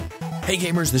Hey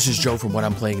gamers, this is Joe from What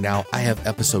I'm Playing Now. I have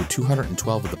episode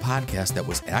 212 of the podcast that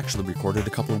was actually recorded a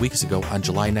couple of weeks ago on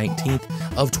July 19th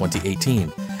of 2018.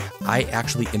 I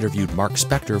actually interviewed Mark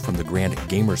Spector from the Grand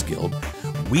Gamers Guild.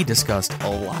 We discussed a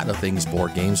lot of things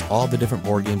board games, all the different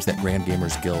board games that Grand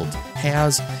Gamers Guild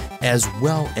has, as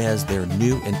well as their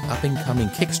new and up-and-coming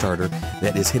Kickstarter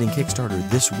that is hitting Kickstarter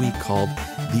this week called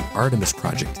The Artemis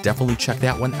Project. Definitely check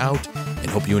that one out and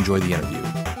hope you enjoy the interview.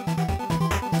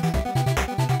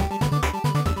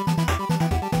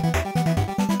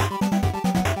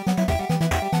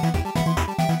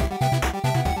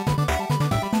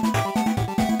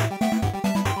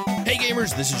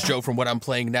 This is Joe from What I'm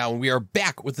Playing Now, and we are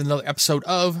back with another episode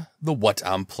of the What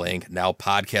I'm Playing Now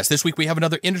podcast. This week we have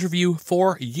another interview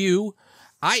for you.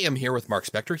 I am here with Mark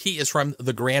Spector. He is from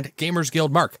the Grand Gamers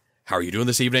Guild. Mark, how are you doing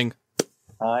this evening?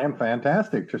 I am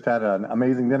fantastic. Just had an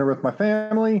amazing dinner with my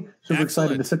family. Super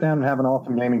excited to sit down and have an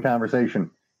awesome gaming conversation.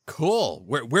 Cool.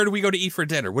 Where do we go to eat for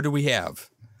dinner? What do we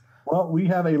have? Well, we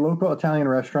have a local Italian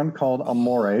restaurant called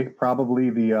Amore. Probably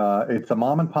it's a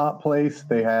mom and pop place.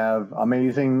 They have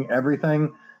amazing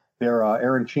everything. Their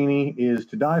arancini is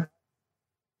to die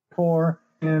for.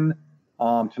 And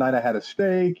tonight I had a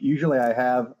steak. Usually I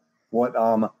have what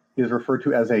is referred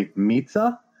to as a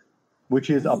pizza, which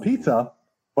is a pizza,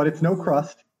 but it's no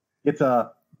crust. It's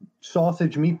a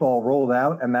sausage meatball rolled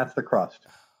out, and that's the crust.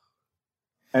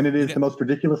 And it is the most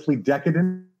ridiculously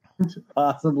decadent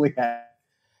possibly have.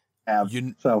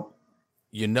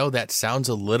 You know, that sounds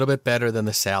a little bit better than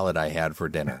the salad I had for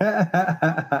dinner.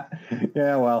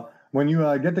 Yeah, well, when you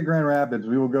get to Grand Rapids,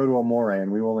 we will go to Amore and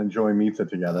we will enjoy pizza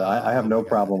together. I have no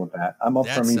problem with that. I'm up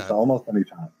for pizza almost any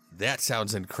time. That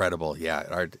sounds incredible.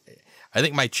 Yeah, I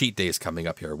think my cheat day is coming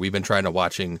up here. We've been trying to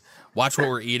watch what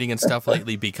we're eating and stuff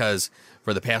lately because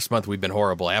for the past month we've been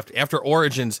horrible. After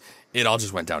Origins, it all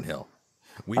just went downhill.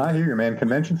 I hear you, man.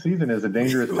 Convention season is a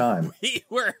dangerous time.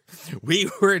 We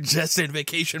were just in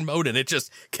vacation mode, and it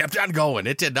just kept on going.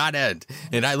 It did not end.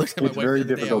 And I looked at my wife. It's very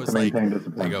difficult to maintain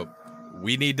discipline. I go,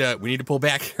 we need to pull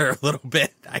back here a little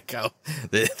bit. I go,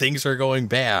 things are going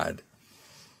bad.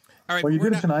 All right. Well, you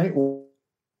did it tonight. One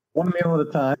meal at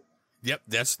a time. Yep,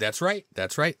 that's right.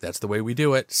 That's right. That's the way we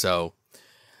do it. So,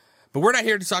 but we're not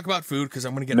here to talk about food because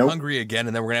I'm going to get hungry again,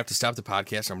 and then we're going to have to stop the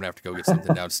podcast. I'm going to have to go get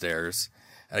something downstairs.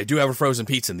 And I do have a frozen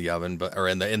pizza in the oven, or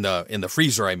in the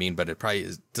freezer. I mean, but it probably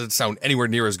doesn't sound anywhere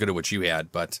near as good as what you had.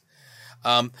 But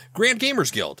Grand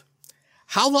Gamers Guild,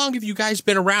 how long have you guys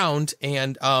been around?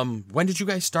 And when did you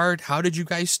guys start? How did you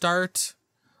guys start?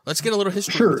 Let's get a little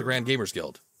history with the Grand Gamers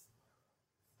Guild.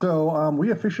 So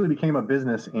we officially became a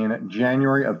business in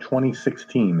January of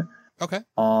 2016. Okay.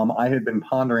 I had been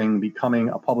pondering becoming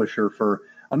a publisher for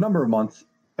a number of months,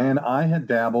 and I had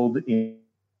dabbled in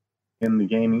the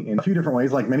gaming in a few different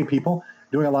ways, like many people,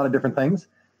 doing a lot of different things.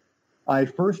 I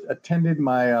first attended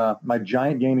my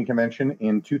giant gaming convention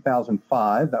in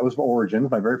 2005. That was for Origins,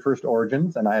 my very first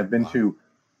Origins, and I have been to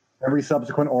every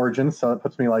subsequent Origins, so it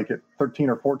puts me like at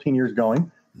 13 or 14 years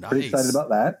going. Nice. Pretty excited about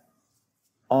that.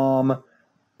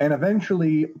 And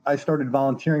eventually I started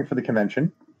volunteering for the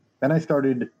convention. Then I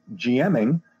started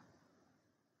GMing.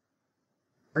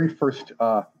 My very first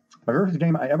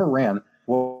game I ever ran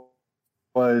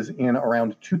was in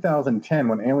around 2010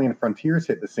 when Alien Frontiers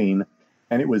hit the scene,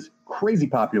 and it was crazy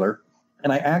popular.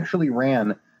 And I actually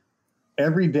ran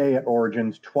every day at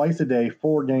Origins, twice a day,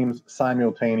 4 games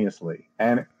simultaneously.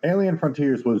 And Alien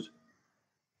Frontiers was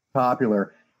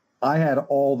popular. I had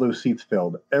all those seats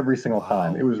filled every single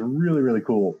time. It was really, really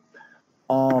cool.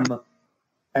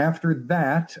 After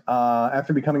that,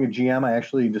 after becoming a GM, I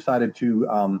actually decided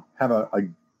to have a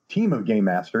team of game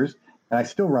masters. And I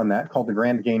still run that, called the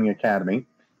Grand Gaming Academy.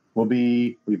 We've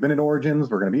been at Origins,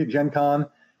 we're going to be at Gen Con,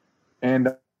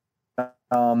 and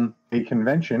a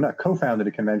convention, I co-founded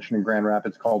a convention in Grand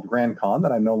Rapids called Grand Con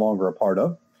that I'm no longer a part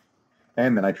of.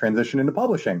 And then I transitioned into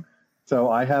publishing.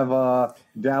 So I have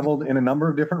dabbled in a number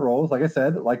of different roles, like I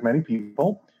said, like many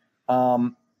people.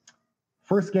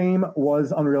 First game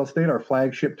was Unreal Estate, our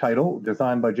flagship title,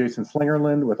 designed by Jason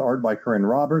Slingerland with art by Corinne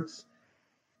Roberts.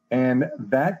 And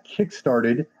that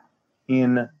kickstarted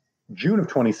in June of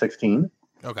 2016,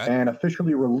 and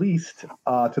officially released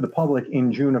to the public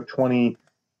in June of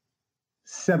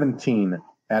 2017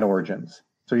 at Origins.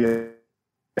 So yeah,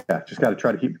 just got to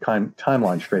try to keep the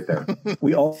timeline straight there.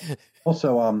 We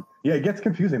also, it gets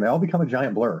confusing. They all become a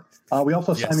giant blur. We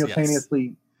also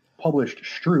simultaneously published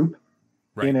Stroop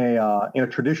in a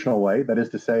traditional way. That is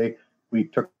to say, we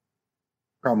took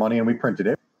our money and we printed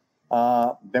it.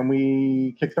 Then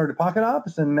we kickstarted Pocket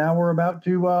Ops, and now we're about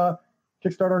to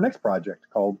kickstart our next project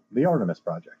called the Artemis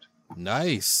Project.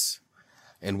 Nice.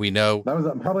 And we know that was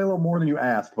probably a little more than you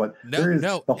asked, but there is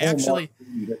the whole history.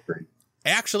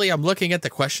 Actually, I'm looking at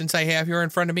the questions I have here in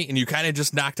front of me, and you kind of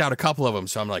just knocked out a couple of them.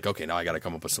 So I'm like, okay, now I got to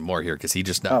come up with some more here because he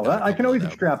just knocked out. I can always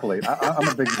extrapolate. I'm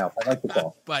a big mouth. I like to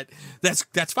talk. But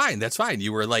that's fine. That's fine.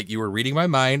 You were reading my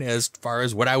mind as far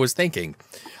as what I was thinking.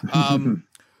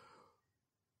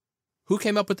 Who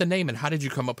came up with the name, and how did you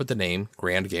come up with the name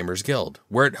Grand Gamers Guild?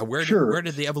 Where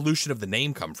did the evolution of the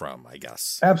name come from, I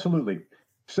guess? Absolutely.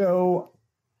 So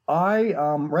I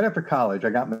right after college,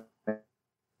 I got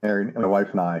married, my wife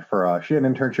and I, she had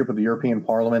an internship with the European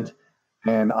Parliament,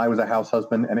 and I was a house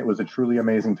husband, and it was a truly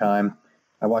amazing time.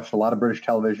 I watched a lot of British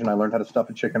television. I learned how to stuff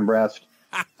a chicken breast.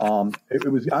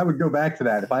 I would go back to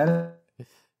that if I had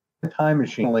a time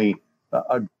machine,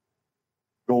 a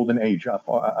golden age,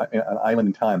 an island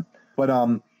in time.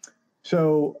 But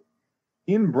so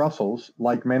in Brussels,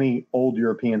 like many old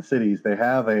European cities, they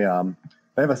have a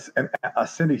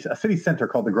city center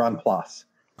called the Grand Place.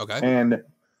 Okay. And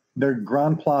the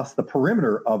Grand Place, the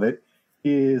perimeter of it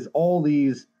is all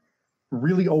these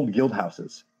really old guild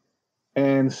houses.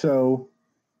 And so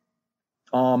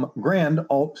Grand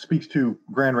speaks to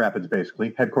Grand Rapids,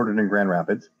 basically, headquartered in Grand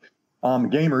Rapids.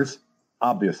 Gamers,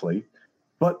 obviously.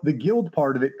 But the guild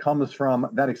part of it comes from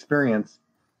that experience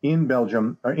in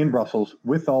Belgium, or in Brussels,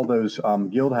 with all those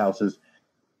guild houses.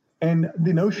 And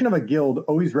the notion of a guild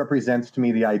always represents to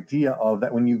me the idea of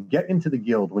that when you get into the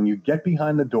guild, when you get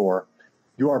behind the door,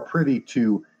 you are privy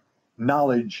to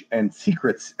knowledge and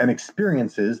secrets and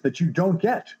experiences that you don't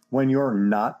get when you're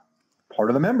not part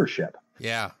of the membership.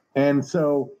 Yeah. And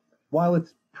so while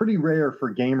it's pretty rare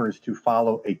for gamers to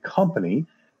follow a company,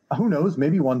 who knows,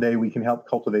 maybe one day we can help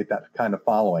cultivate that kind of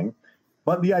following.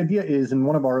 But the idea is, and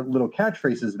one of our little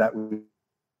catchphrases that we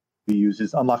use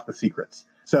is unlock the secrets.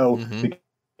 So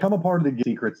become a part of the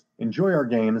secrets, enjoy our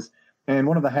games. And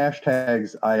one of the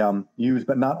hashtags I use,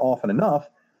 but not often enough,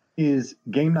 is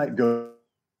Game Night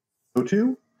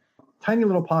Go-To. Tiny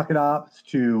little pocket ops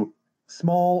to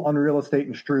small Unreal Estate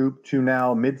and Stroop to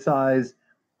now mid-size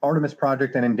Artemis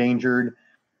Project and Endangered.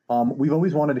 We've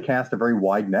always wanted to cast a very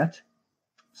wide net.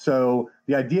 So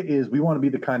the idea is we want to be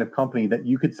the kind of company that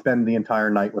you could spend the entire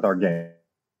night with our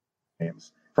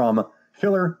games, from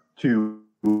filler to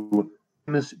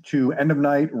end of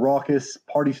night, raucous,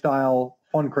 party style,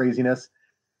 fun craziness.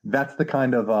 That's the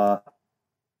kind of want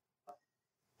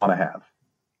to have.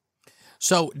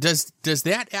 So does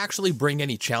that actually bring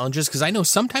any challenges? Because I know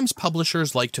sometimes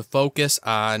publishers like to focus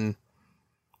on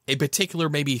a particular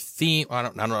maybe theme. I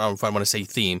don't know if I want to say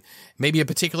theme, maybe a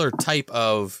particular type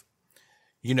of,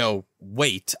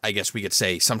 weight, I guess we could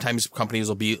say. Sometimes companies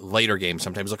will be later games.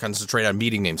 Sometimes they'll concentrate on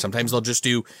meeting names. Sometimes they'll just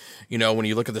do, when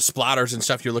you look at the splotters and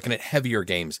stuff, you're looking at heavier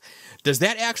games. Does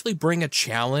that actually bring a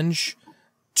challenge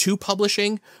to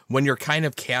publishing when you're kind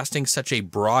of casting such a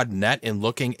broad net and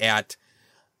looking at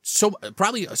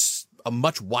probably a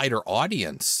much wider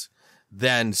audience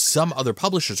than some other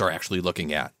publishers are actually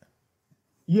looking at?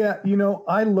 Yeah,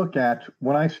 I look at,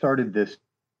 when I started this,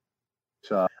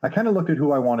 I kind of looked at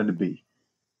who I wanted to be.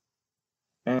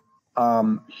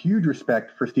 Huge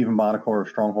respect for Stephen Bonacore of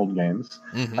Stronghold Games.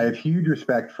 Mm-hmm. I have huge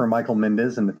respect for Michael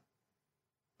Mendez and the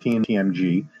team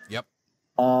TMG. Yep.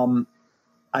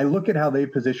 I look at how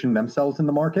they've positioned themselves in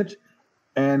the market,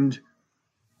 and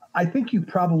I think you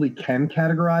probably can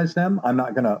categorize them. I'm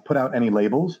not going to put out any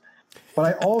labels, but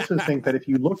I also think that if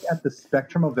you look at the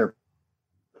spectrum of their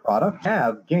product,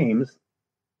 have games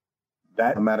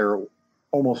that no matter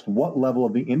almost what level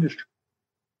of the industry,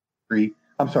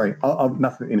 not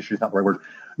the industry is not the right word.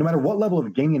 No matter what level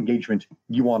of gaming engagement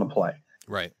you want to play.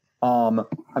 Right.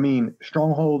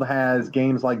 Stronghold has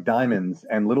games like Diamonds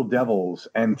and Little Devils,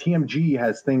 and TMG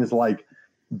has things like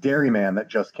Dairyman that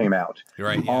just came out.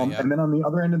 Right. Yeah, yeah. And then on the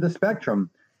other end of the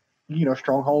spectrum,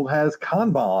 Stronghold has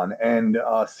Kanban and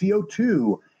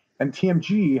CO2, and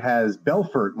TMG has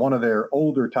Belfort, one of their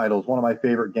older titles, one of my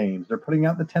favorite games. They're putting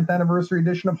out the 10th anniversary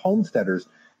edition of Homesteaders,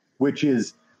 which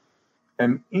is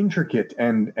an intricate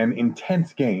and an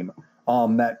intense game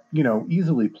that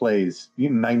easily plays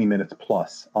 90 minutes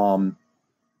plus.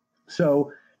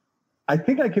 So I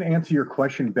think I can answer your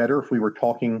question better if we were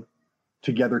talking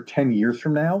together 10 years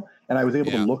from now, and I was able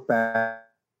to look back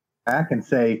and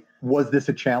say, was this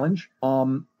a challenge?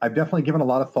 I've definitely given a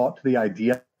lot of thought to the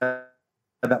idea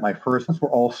that my first ones were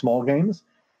all small games,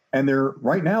 and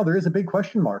right now there is a big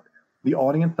question mark. The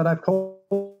audience that I've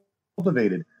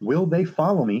cultivated, will they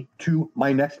follow me to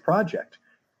my next project?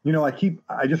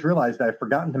 I just realized I've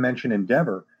forgotten to mention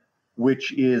Endeavor,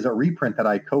 which is a reprint that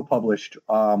I co-published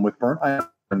with Burnt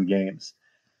Island Games.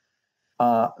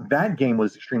 That game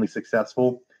was extremely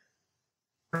successful.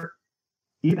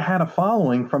 it had a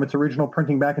following from its original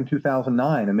printing back in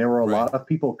 2009, and there were a lot of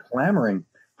people clamoring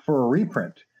for a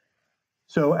reprint.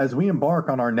 So as we embark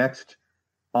on our next,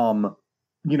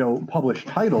 published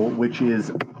title, which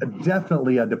is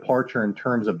definitely a departure in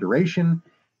terms of duration,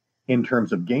 in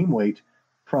terms of game weight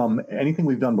from anything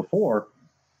we've done before,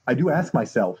 I do ask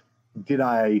myself, did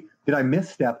I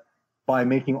misstep by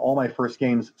making all my first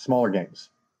games smaller games?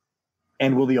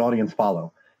 And will the audience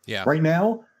follow? Yeah. Right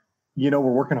now, we're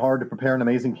working hard to prepare an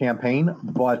amazing campaign,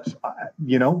 but,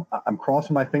 I'm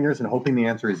crossing my fingers and hoping the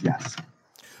answer is yes.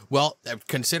 Well,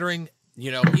 considering,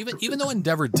 even though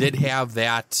Endeavor did have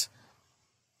that,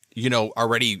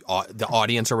 already the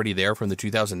audience already there from the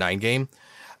 2009 game,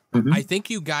 I think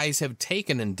you guys have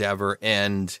taken Endeavor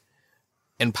and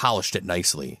polished it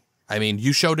nicely. I mean,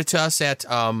 you showed it to us at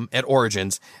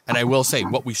Origins, and I will say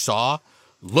what we saw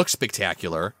looked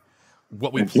spectacular.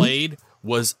 What we played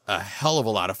was a hell of a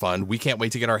lot of fun. We can't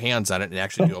wait to get our hands on it and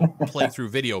actually do a playthrough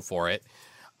video for it.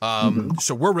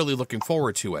 So we're really looking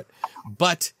forward to it.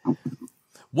 But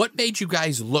what made you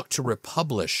guys look to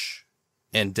republish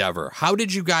Endeavor? How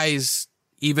did you guys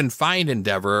even find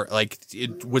Endeavor? Like,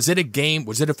 was it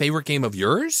a favorite game of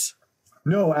yours?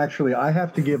 No, actually, I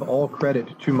have to give all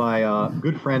credit to my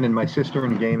good friend and my sister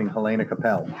in gaming, Helena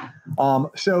Capel.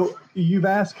 So you've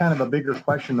asked kind of a bigger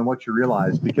question than what you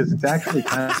realize, because it's actually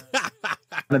kind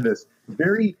of this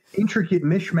very intricate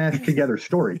mishmash together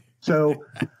story. So,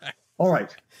 all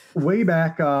right, way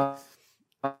back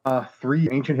 3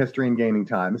 ancient history and gaming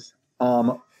times,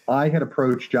 I had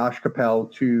approached Josh Capel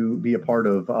to be a part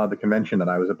of the convention that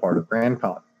I was a part of, Grand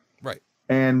Con. Right.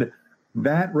 And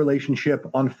that relationship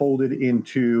unfolded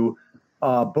into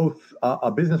both a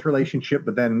business relationship,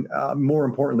 but then more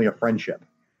importantly, a friendship.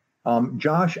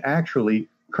 Josh actually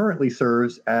currently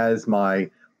serves as my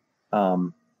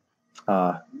art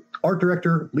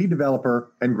director, lead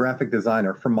developer, and graphic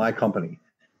designer for my company.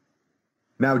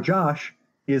 Now, Josh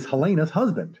is Helena's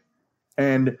husband,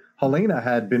 and Helena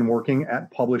had been working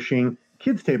at publishing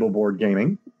Kids Table Board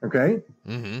Gaming, okay?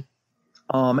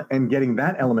 And getting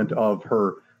that element of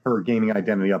her gaming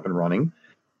identity up and running.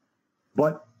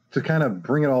 But to kind of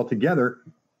bring it all together,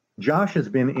 Josh has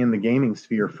been in the gaming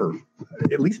sphere for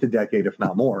at least a decade, if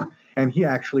not more. And he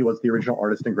actually was the original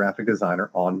artist and graphic designer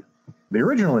on the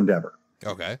original Endeavor.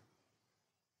 Okay.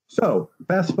 So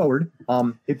fast forward,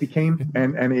 it became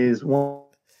and is one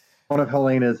of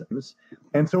Helena's.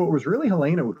 And so it was really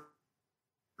Helena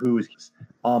who was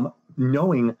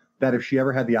knowing that if she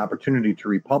ever had the opportunity to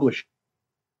republish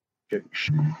it,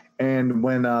 and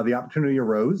when the opportunity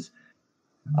arose,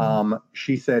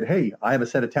 she said, "Hey, I have a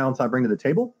set of talents I bring to the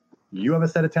table. You have a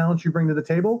set of talents you bring to the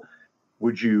table.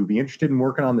 Would you be interested in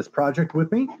working on this project with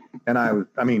me?" And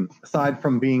I mean, aside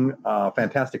from being a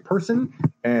fantastic person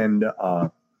and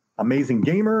amazing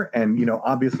gamer and,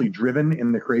 obviously driven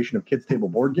in the creation of Kids Table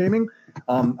Board Gaming,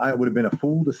 I would have been a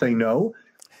fool to say no,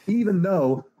 even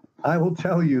though I will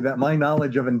tell you that my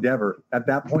knowledge of Endeavor at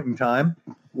that point in time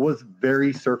was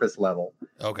very surface level.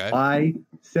 Okay. I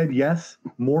said yes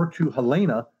more to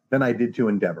Helena than I did to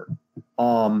Endeavor,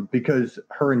 because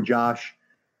her and Josh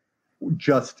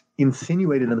just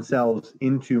insinuated themselves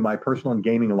into my personal and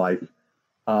gaming life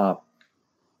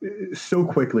so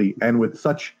quickly and with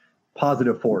such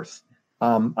positive force.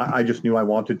 I just knew I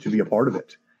wanted to be a part of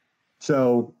it.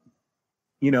 So,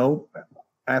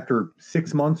 after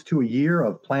 6 months to a year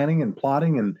of planning and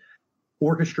plotting and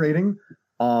orchestrating,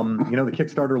 the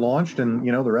Kickstarter launched, and,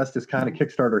 the rest is kind of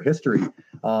Kickstarter history,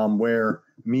 where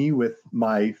me with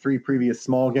my 3 previous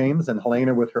small games and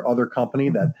Helena with her other company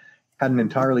that had an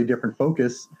entirely different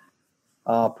focus,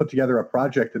 put together a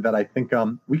project that I think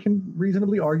we can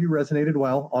reasonably argue resonated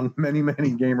well on many,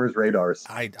 many gamers' radars.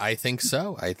 I think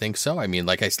so. I mean,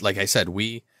 like I said,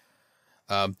 we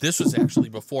this was actually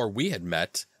before we had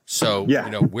met. So, yeah.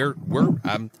 I'll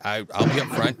be up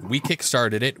front. We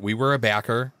kickstarted it. We were a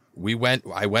backer.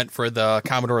 I went for the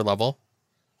Commodore level.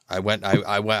 I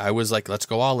was like, let's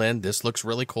go all in. This looks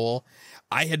really cool.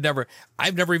 I've never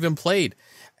even played.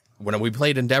 When we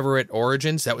played Endeavor at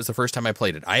Origins, that was the first time I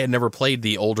played it. I had never played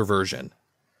the older version,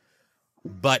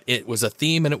 but it was a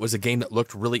theme and it was a game that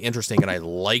looked really interesting. And I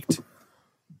liked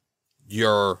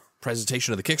your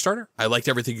presentation of the Kickstarter. I liked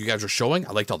everything you guys were showing.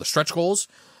 I liked all the stretch goals.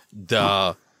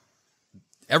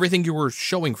 Everything you were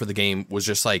showing for the game was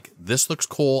just like, this looks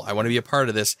cool. I want to be a part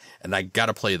of this, and I got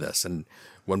to play this. And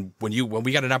when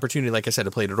we got an opportunity, like I said,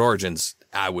 to play it at Origins,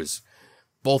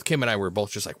 both Kim and I were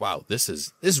both just like, wow, this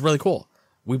is really cool.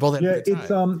 We both had a good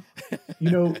time.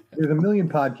 It's there's a million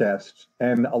podcasts,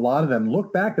 and a lot of them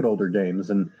look back at older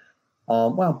games, and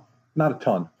well, not a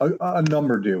ton, a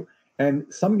number do, and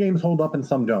some games hold up and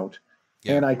some don't.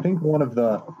 Yeah. And I think one of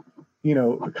the,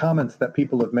 comments that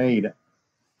people have made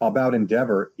about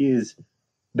Endeavor is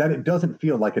that it doesn't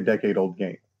feel like a decade-old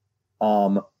game.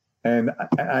 And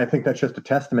I think that's just a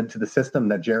testament to the system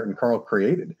that Jarrett and Carl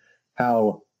created,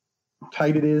 how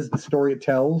tight it is, the story it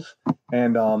tells,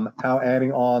 and how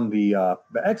adding on the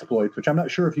exploits, which I'm not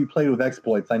sure if you played with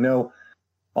exploits. I know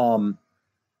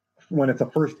when it's a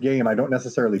first game, I don't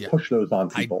necessarily push those on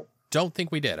people. I don't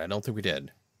think we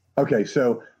did. Okay,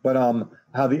 so, but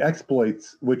how the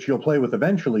exploits, which you'll play with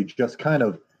eventually, just kind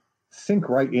of sink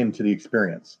right into the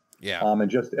experience. Yeah. And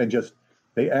just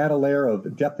they add a layer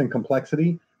of depth and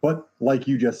complexity. But like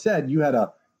you just said, you had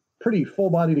a pretty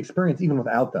full-bodied experience even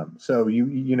without them. So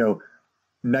you know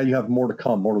now you have more to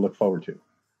come, more to look forward to.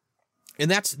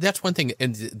 And that's one thing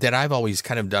that I've always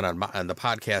kind of done on the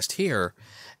podcast here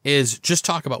is just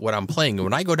talk about what I'm playing.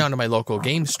 When I go down to my local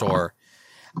game store,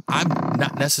 I'm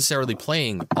not necessarily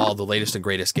playing all the latest and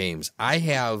greatest games. I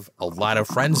have a lot of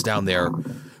friends down there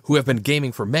who have been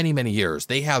gaming for many, many years.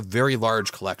 They have very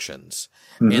large collections,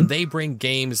 and they bring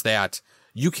games that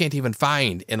you can't even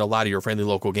find in a lot of your friendly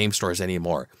local game stores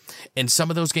anymore. And some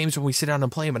of those games, when we sit down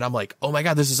and play them, and I'm like, oh my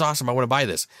God, this is awesome. I want to buy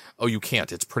this. Oh, you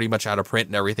can't. It's pretty much out of print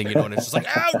and everything, and it's just like,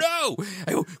 oh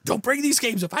no, don't bring these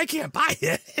games if I can't buy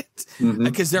it.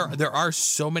 Because there are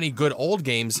so many good old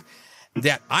games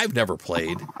that I've never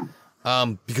played,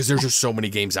 because there's just so many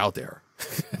games out there.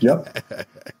 Yep.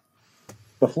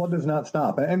 The flood does not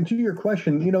stop. And to your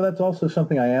question, that's also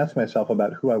something I ask myself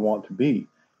about who I want to be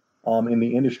in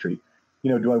the industry.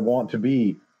 Do I want to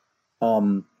be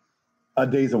a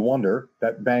Days of Wonder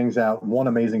that bangs out one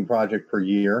amazing project per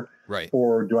year? Right.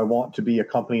 Or do I want to be a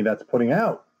company that's putting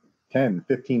out 10,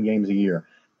 15 games a year?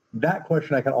 That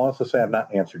question I can also say I've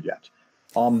not answered yet.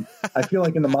 I feel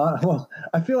like in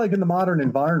the modern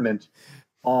environment,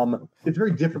 it's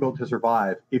very difficult to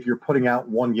survive if you're putting out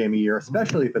one game a year,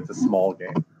 especially if it's a small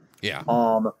game. Yeah.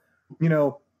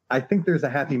 I think there's a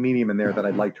happy medium in there that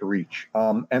I'd like to reach.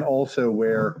 And also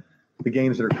where the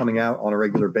games that are coming out on a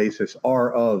regular basis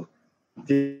are of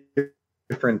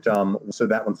different, so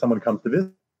that when someone comes to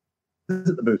visit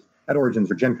the booth at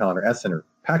Origins or Gen Con or Essen or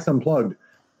PAX Unplugged,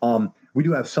 we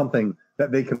do have something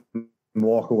that they can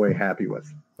walk away happy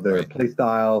with, their play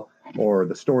style or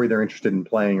the story they're interested in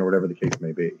playing or whatever the case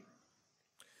may be.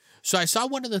 So I saw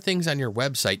one of the things on your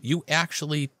website, you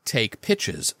actually take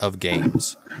pitches of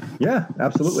games. Yeah,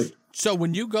 absolutely. So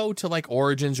when you go to like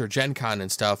Origins or Gen Con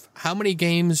and stuff, how many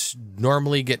games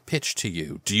normally get pitched to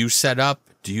you? Do you set up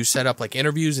like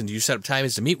interviews, and do you set up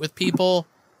times to meet with people?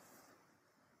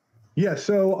 Yeah,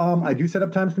 so I do set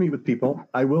up times to meet with people.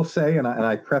 I will say, and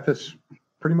I preface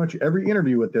pretty much every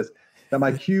interview with this, that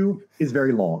my queue is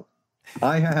very long.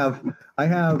 I have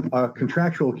a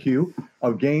contractual queue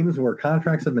of games where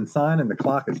contracts have been signed and the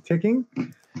clock is ticking.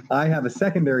 I have a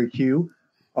secondary queue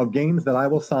of games that I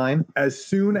will sign as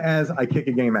soon as I kick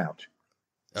a game out.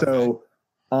 Okay. So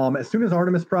as soon as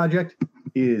Artemis Project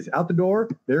is out the door,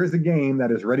 there is a game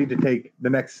that is ready to take the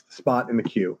next spot in the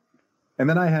queue. And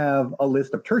then I have a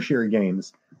list of tertiary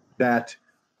games that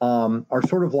are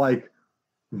sort of like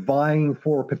vying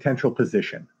for potential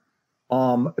position.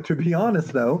 To be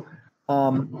honest, though,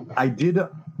 I did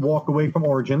walk away from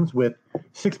Origins with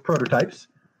 6 prototypes.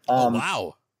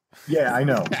 Wow. Yeah, I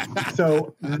know.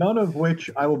 So none of which,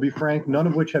 I will be frank, none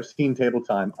of which have seen table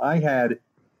time. I had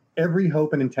every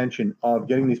hope and intention of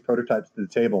getting these prototypes to the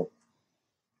table.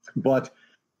 But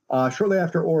shortly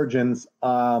after Origins,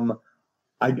 I've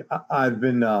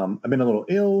been a little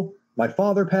ill. My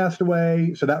father passed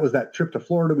away, so that was that trip to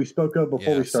Florida we spoke of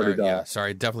before we started.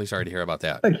 Definitely sorry to hear about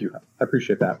that. Thank you. I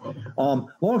appreciate that.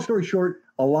 Long story short,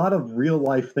 a lot of real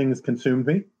life things consumed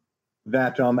me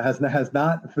that has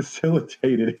not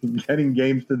facilitated getting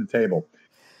games to the table.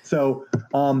 So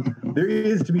there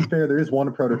is, to be fair, there is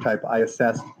one prototype I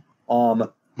assessed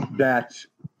that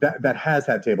has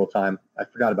had table time. I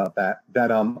forgot about that.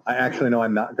 That I actually know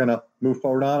I'm not going to move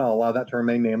forward on. I'll allow that to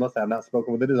remain nameless. I have not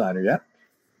spoken with the designer yet.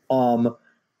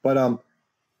 But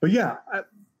yeah,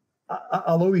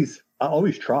 I'll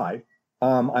always try.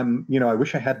 I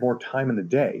wish I had more time in the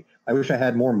day. I wish I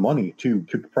had more money to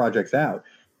kick projects out,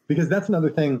 because that's another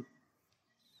thing.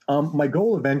 My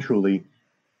goal eventually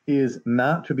is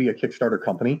not to be a Kickstarter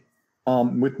company.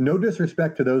 With no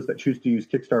disrespect to those that choose to use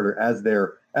Kickstarter as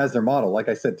their model. Like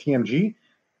I said, TMG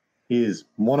is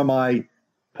one of my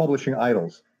publishing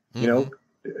idols. Mm-hmm.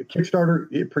 Kickstarter,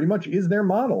 it pretty much is their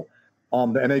model.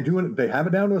 And they have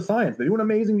it down to a science. They do an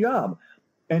amazing job.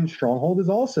 And Stronghold is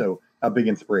also a big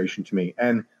inspiration to me.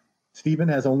 And Stephen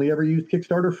has only ever used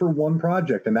Kickstarter for one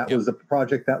project, and that was a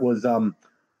project that was, from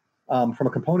a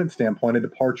component standpoint, a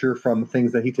departure from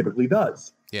things that he typically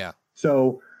does. Yeah.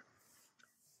 So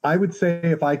I would say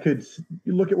if I could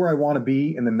look at where I want to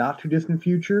be in the not too distant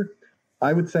future,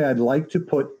 I would say I'd like to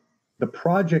put the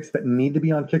projects that need to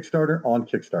be on Kickstarter,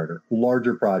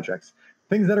 larger projects,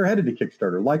 things that are headed to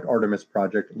Kickstarter, like Artemis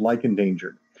Project, like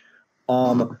Endangered.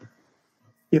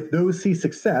 If those see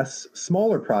success,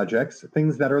 smaller projects,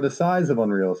 things that are the size of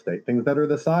Unreal Estate, things that are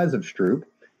the size of Stroop,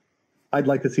 I'd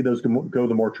like to see those go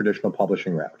the more traditional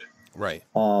publishing route. Right.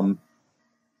 I'm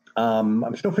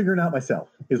still figuring out myself,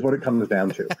 is what it comes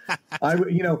down to.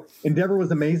 Endeavor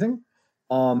was amazing.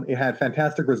 It had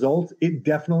fantastic results. It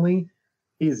definitely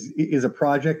is a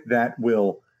project that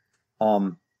will,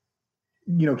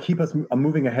 keep us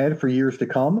moving ahead for years to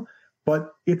come.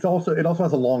 But it also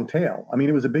has a long tail. I mean,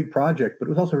 it was a big project, but it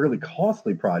was also a really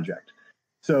costly project.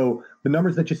 So the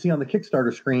numbers that you see on the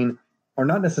Kickstarter screen are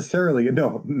not necessarily,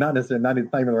 not even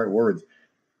the right words,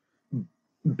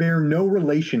 bear no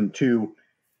relation to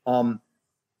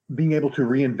being able to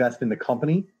reinvest in the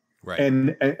company, right,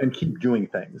 and keep doing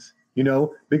things.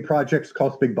 Big projects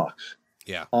cost big bucks.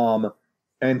 Yeah.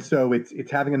 And so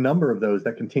it's having a number of those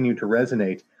that continue to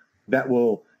resonate that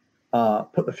will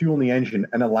put the fuel in the engine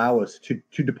and allow us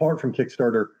to depart from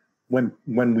Kickstarter when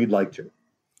we'd like to.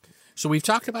 So we've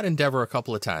talked about Endeavor a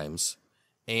couple of times,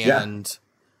 and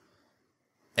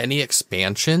any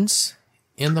expansions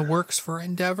in the works for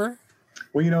Endeavor?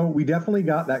 Well, we definitely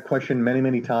got that question many,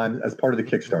 many times as part of the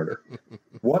Kickstarter.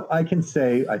 What I can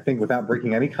say, I think, without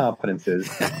breaking any confidences,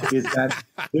 is that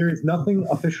there is nothing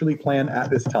officially planned at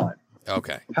this time.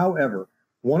 Okay. However,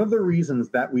 one of the reasons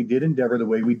that we did Endeavor the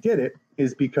way we did it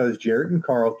is because Jarrett and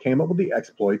Carl came up with the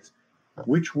exploits,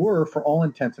 which were, for all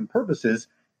intents and purposes,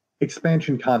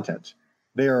 expansion content.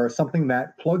 They are something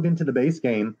that plugged into the base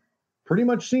game pretty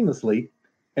much seamlessly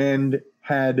and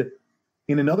had,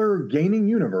 in another gaming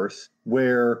universe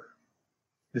where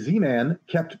Z-Man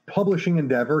kept publishing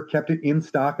Endeavor, kept it in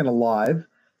stock and alive,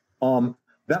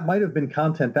 that might have been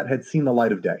content that had seen the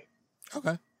light of day.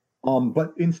 Okay.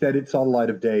 But instead, it saw the light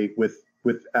of day with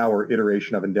our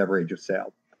iteration of Endeavor Age of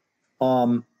Sail.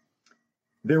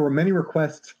 There were many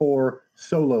requests for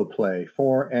solo play,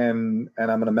 and I'm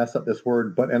going to mess up this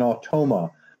word, but an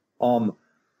automa.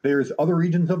 There's other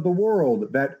regions of the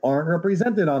world that aren't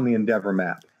represented on the Endeavor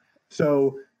map.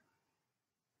 So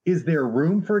is there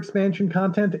room for expansion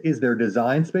content? Is there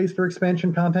design space for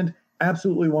expansion content?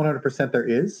 Absolutely 100% there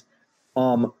is.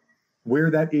 Where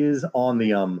that is on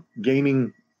the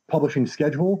gaming publishing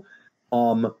schedule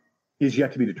is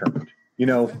yet to be determined.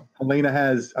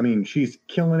 Helena she's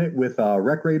killing it with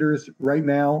Rec Raiders right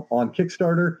now on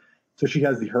Kickstarter. So she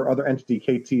has her other entity,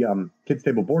 Kids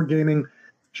Table Board Gaming.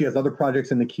 She has other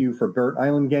projects in the queue for Burt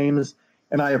Island Games.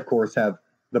 And I, of course, have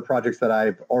the projects that I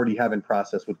already have in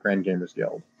process with Grand Gamers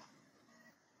Guild.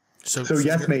 So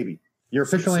yes, maybe. Your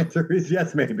official answer is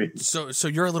yes, maybe. So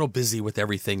you're a little busy with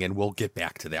everything, and we'll get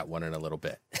back to that one in a little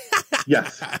bit.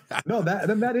 Yes. No,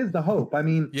 that is the hope. I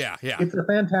mean, yeah. It's a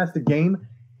fantastic game.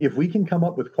 If we can come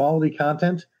up with quality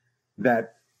content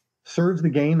that serves the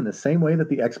game in the same way that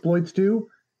the exploits do,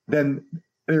 then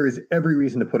there is every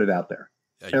reason to put it out there.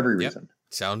 Every reason.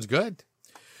 Sounds good.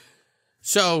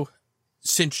 So,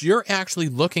 since you're actually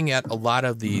looking at a lot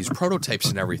of these prototypes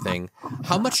and everything,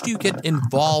 how much do you get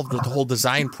involved with the whole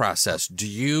design process?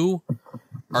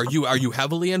 Are you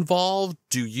heavily involved?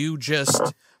 Do you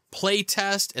just play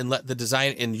test and let the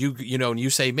design, and you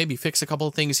say maybe fix a couple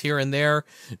of things here and there?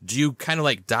 Do you kind of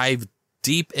like dive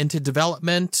deep into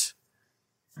development?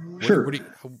 Sure.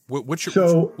 What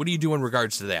do you do in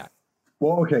regards to that?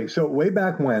 Well, okay. So way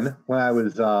back when I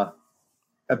was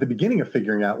at the beginning of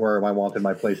figuring out where I wanted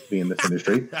my place to be in this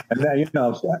industry, and then,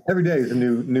 every day is a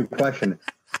new question.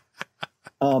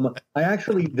 I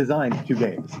actually designed 2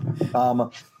 games.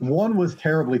 One was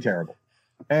terribly terrible,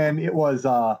 and it was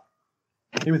a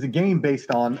game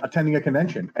based on attending a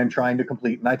convention and trying to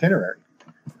complete an itinerary.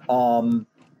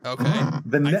 Okay. I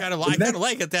kind of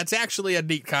like it. That's actually a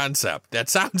neat concept. That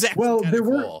sounds actually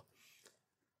cool.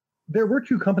 There were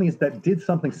 2 companies that did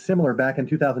something similar back in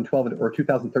 2012 or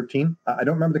 2013. I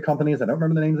don't remember the companies. I don't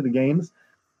remember the names of the games.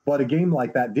 But a game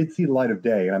like that did see the light of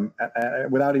day. And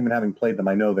without even having played them,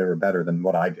 I know they were better than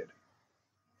what I did.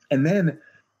 And then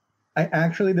I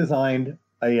actually designed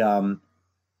a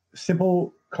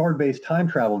simple card-based time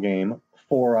travel game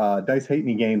for Dice Hate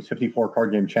Me Games 54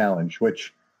 Card Game Challenge,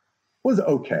 which was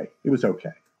okay. It was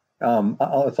okay.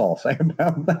 That's all I'll say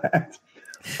about that.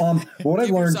 What I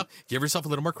learned, give yourself a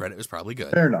little more credit. It was probably good.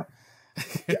 Fair enough.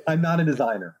 I'm not a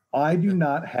designer. I do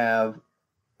not have,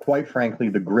 quite frankly,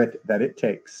 the grit that it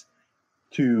takes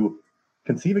to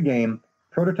conceive a game,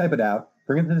 prototype it out,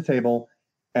 bring it to the table,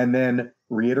 and then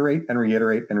reiterate and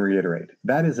reiterate and reiterate.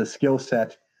 That is a skill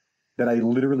set that I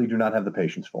literally do not have the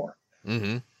patience for.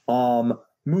 Mm-hmm.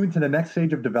 Moving to the next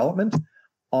stage of development,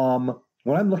 when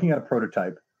I'm looking at a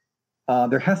prototype,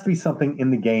 there has to be something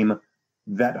in the game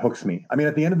that hooks me. I mean,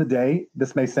 at the end of the day,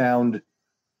 this may sound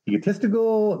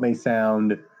egotistical, it may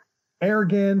sound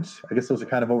arrogant. I guess those are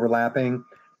kind of overlapping,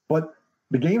 but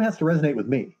the game has to resonate with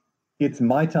me. It's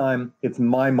my time, it's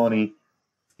my money,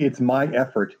 it's my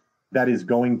effort that is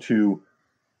going to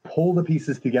pull the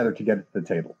pieces together to get it to the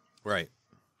table. Right.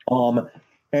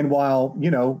 And while,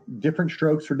 different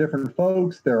strokes for different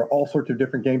folks, there are all sorts of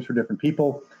different games for different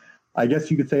people. I guess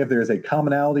you could say if there is a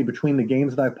commonality between the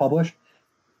games that I've published,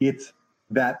 it's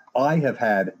that I have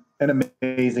had an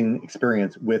amazing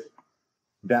experience with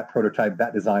that prototype,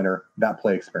 that designer, that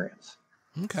play experience.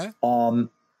 Okay.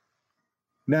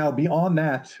 Now, beyond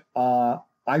that,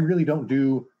 I really don't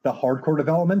do the hardcore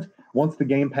development. Once the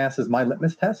game passes my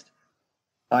litmus test,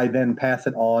 I then pass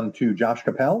it on to Josh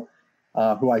Capel,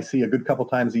 who I see a good couple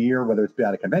times a year, whether it's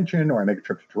at a convention or I make a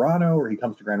trip to Toronto or he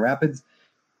comes to Grand Rapids.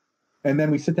 And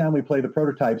then we sit down, we play the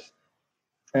prototypes,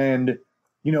 and,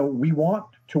 we want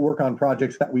to work on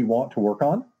projects that we want to work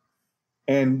on.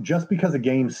 And just because a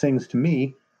game sings to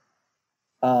me,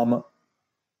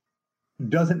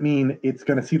 doesn't mean it's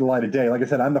going to see the light of day. Like I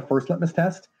said, I'm the first litmus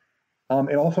test.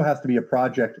 It also has to be a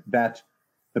project that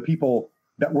the people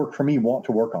that work for me want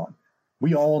to work on.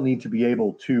 We all need to be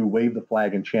able to wave the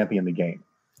flag and champion the game.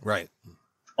 Right.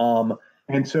 And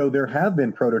so there have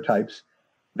been prototypes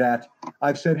that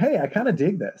I've said, hey, I kind of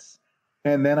dig this.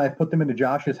 And then I put them into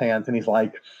Josh's hands and he's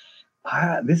like,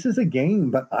 this is a game,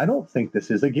 but I don't think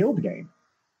this is a guild game.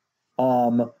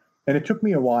 And it took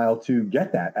me a while to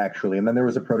get that, actually. And then there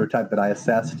was a prototype that I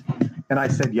assessed and I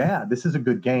said, yeah, this is a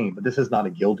good game, but this is not a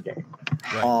guild game.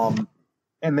 Right.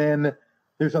 And then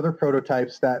there's other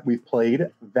prototypes that we've played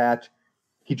that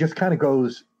he just kind of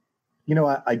goes,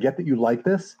 I get that you like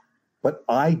this, but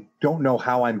I don't know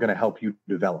how I'm going to help you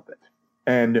develop it.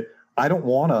 And I don't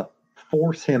want to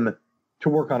force him to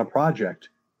work on a project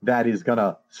that is going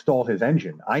to stall his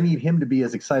engine. I need him to be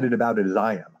as excited about it as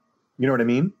I am. You know what I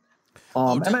mean?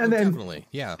 Definitely.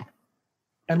 Yeah.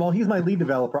 And while he's my lead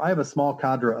developer, I have a small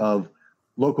cadre of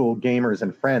local gamers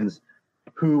and friends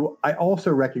who I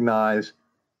also recognize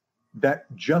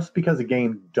that just because a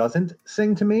game doesn't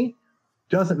sing to me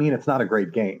doesn't mean it's not a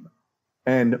great game.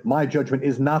 And my judgment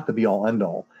is not the be-all,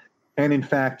 end-all. And in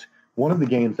fact, one of the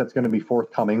games that's going to be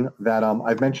forthcoming that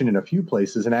I've mentioned in a few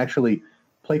places and actually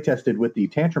play-tested with the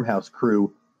Tantrum House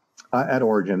crew at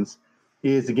Origins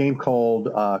is a game called,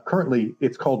 currently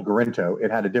it's called Garinto. It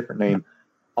had a different name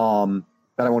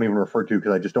that I won't even refer to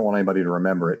because I just don't want anybody to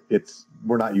remember it.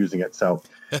 We're not using it. So,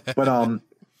 but,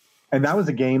 and that was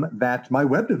a game that my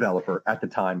web developer at the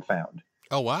time found.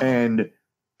 Oh, wow. And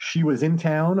she was in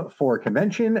town for a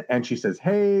convention and she says,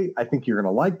 hey, I think you're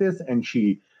going to like this. And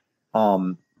she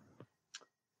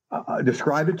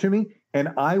described it to me. And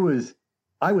I was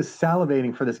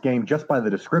salivating for this game just by the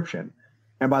description.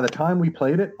 And by the time we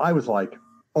played it, I was like,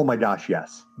 oh my gosh,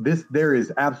 yes. There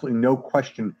is absolutely no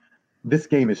question. This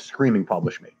game is screaming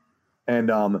publish me. And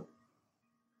so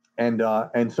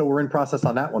we're in process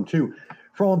on that one too.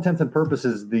 For all intents and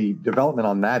purposes, the development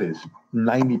on that is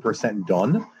 90%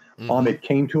 done. Mm-hmm. It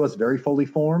came to us very fully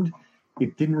formed.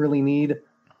 It didn't really need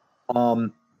a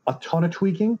ton of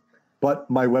tweaking, but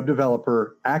my web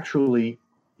developer actually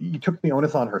took the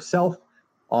onus on herself,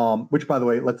 which, by the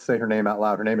way, let's say her name out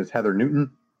loud. Her name is Heather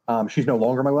Newton. She's no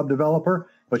longer my web developer,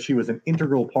 but she was an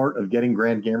integral part of getting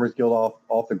Grand Gamers Guild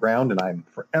off the ground, and I'm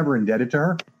forever indebted to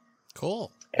her.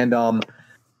 Cool. And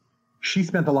she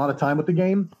spent a lot of time with the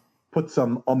game, put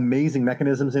some amazing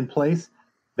mechanisms in place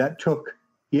that took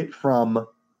it from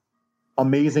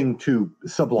amazing to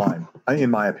sublime, in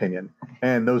my opinion.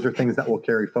 And those are things that will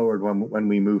carry forward when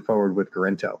we move forward with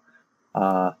Garinto.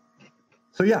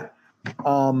 So yeah,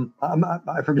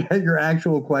 I forget your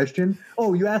actual question.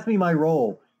 Oh, you asked me my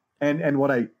role and what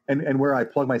and where I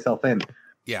plug myself in.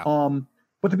 Yeah.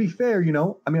 But to be fair,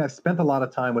 I've spent a lot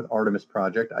of time with Artemis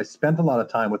Project. I spent a lot of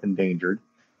time with Endangered.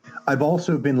 I've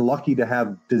also been lucky to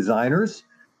have designers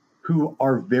who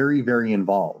are very, very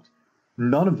involved.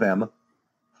 None of them,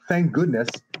 thank goodness,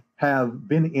 have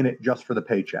been in it just for the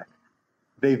paycheck.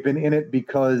 They've been in it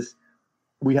because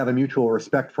we have a mutual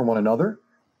respect for one another.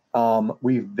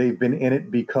 They've been in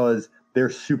it because they're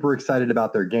super excited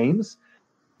about their games.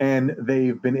 And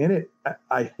they've been in it,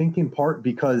 I think, in part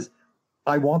because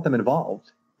I want them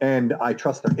involved and I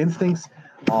trust their instincts.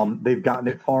 They've gotten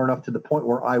it far enough to the point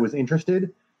where I was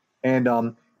interested.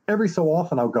 And every so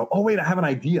often I'll go, oh, wait, I have an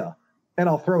idea. And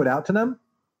I'll throw it out to them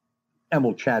and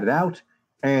we'll chat it out.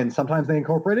 And sometimes they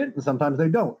incorporate it and sometimes they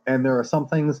don't. And there are some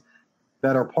things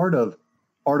that are part of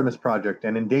Artemis Project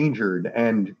and Endangered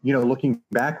and, looking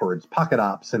backwards, Pocket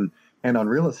Ops and on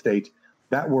real estate,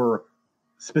 that were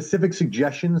specific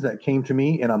suggestions that came to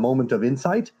me in a moment of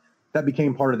insight that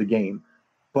became part of the game.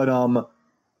 But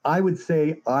I would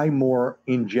say I more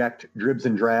inject dribs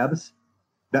and drabs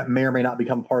that may or may not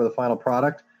become part of the final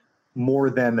product more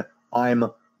than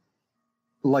I'm,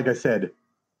 like I said,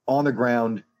 on the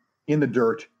ground, in the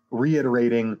dirt,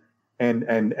 reiterating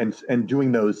and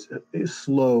doing those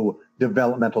slow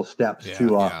developmental steps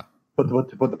to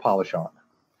put the polish on.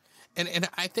 And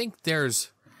I think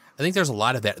there's a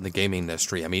lot of that in the gaming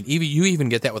industry. I mean, you even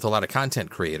get that with a lot of content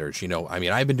creators. I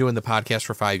mean, I've been doing the podcast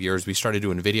for 5 years. We started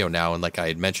doing video now, and like I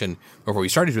had mentioned before we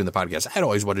started doing the podcast, I had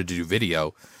always wanted to do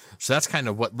video. So that's kind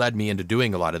of what led me into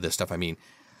doing a lot of this stuff. I mean,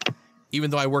 even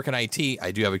though I work in IT,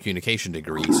 I do have a communication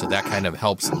degree, so that kind of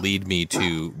helps lead me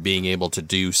to being able to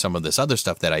do some of this other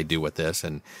stuff that I do with this.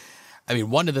 And I mean,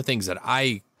 one of the things that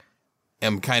I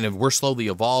am we're slowly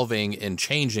evolving and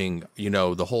changing,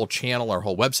 the whole channel, our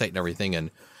whole website and everything.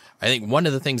 And I think one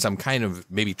of the things I'm kind of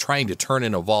maybe trying to turn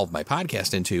and evolve my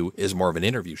podcast into is more of an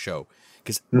interview show,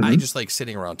 because I just like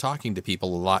sitting around talking to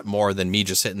people a lot more than me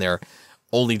just sitting there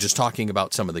only just talking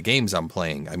about some of the games I'm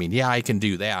playing. I mean, yeah, I can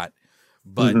do that.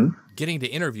 But getting to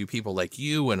interview people like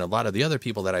you and a lot of the other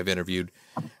people that I've interviewed,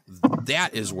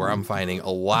 that is where I'm finding a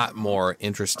lot more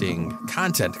interesting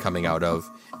content coming out of.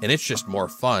 And it's just more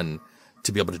fun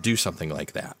to be able to do something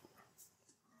like that.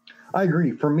 I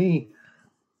agree. For me,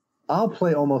 I'll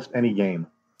play almost any game.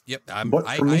 Yep, I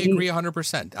agree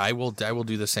 100%. I will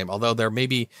do the same. Although there may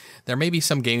be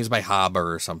some games by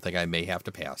Hobber or something I may have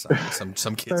to pass on.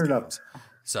 Some kids Fair games. Enough.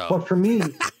 So, but for me,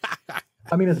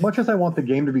 I mean, as much as I want the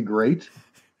game to be great,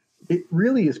 it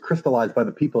really is crystallized by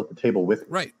the people at the table with me.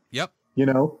 Right. Yep.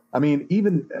 I mean,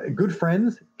 even good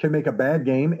friends can make a bad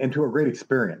game into a great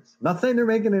experience. I'm not saying they're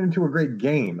making it into a great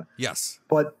game. Yes.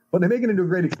 But they make it into a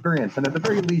great experience. And at the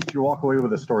very least, you walk away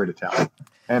with a story to tell.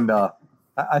 And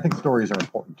I think stories are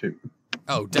important too.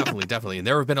 Oh, definitely, definitely. And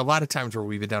there have been a lot of times where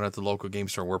we've been down at the local game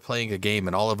store, we're playing a game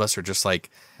and all of us are just like,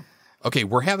 okay,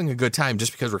 we're having a good time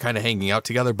just because we're kind of hanging out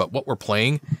together. But what we're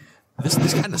playing,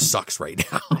 this kind of sucks right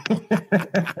now.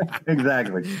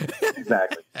 Exactly.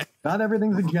 Not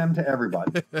everything's a gem to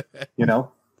everybody,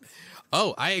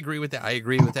 Oh, I agree with that.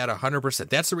 100%.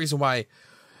 That's the reason why,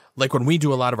 like when we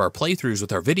do a lot of our playthroughs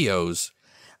with our videos,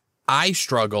 I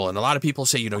struggle, and a lot of people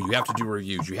say, you have to do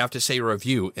reviews, you have to say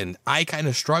review, and I kind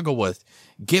of struggle with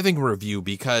giving a review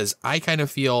because I kind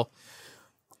of feel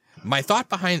my thought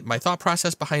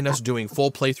process behind us doing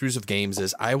full playthroughs of games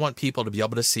is I want people to be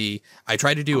able to see. I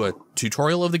try to do a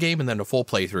tutorial of the game and then a full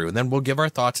playthrough, and then we'll give our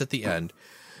thoughts at the end.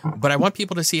 But I want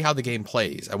people to see how the game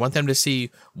plays. I want them to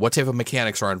see what type of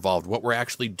mechanics are involved, what we're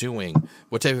actually doing,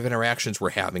 what type of interactions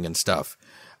we're having and stuff.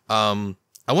 I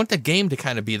want the game to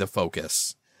kind of be the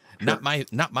focus. Not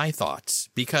my thoughts,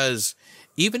 because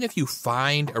even if you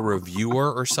find a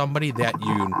reviewer or somebody that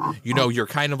you're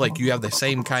kind of like, you have the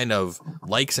same kind of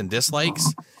likes and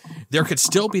dislikes, there could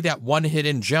still be that one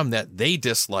hidden gem that they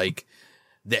dislike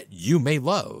that you may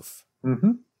love.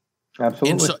 Mm-hmm.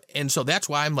 Absolutely. And so that's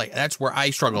why that's where I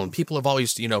struggle. And people have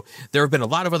always, there have been a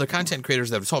lot of other content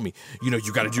creators that have told me,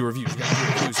 you got to do reviews. And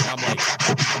I'm like,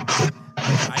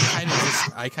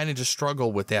 I kind of just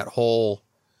struggle with that whole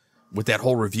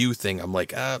review thing. I'm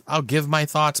like, I'll give my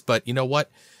thoughts, but you know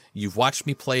what? You've watched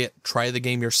me play it, try the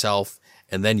game yourself,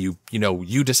 and then you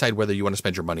decide whether you want to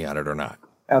spend your money on it or not.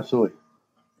 Absolutely.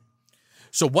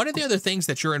 So one of the other things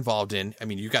that you're involved in, I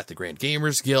mean, you got the Grand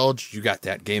Gamers Guild, you got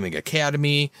that Gaming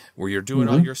Academy where you're doing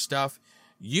all your stuff.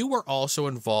 You were also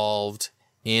involved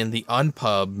in the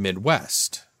Unpub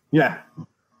Midwest. Yeah.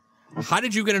 How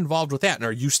did you get involved with that? And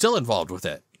are you still involved with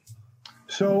it?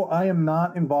 So I am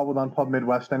not involved with Unpub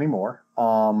Midwest anymore.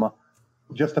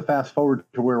 Just to fast forward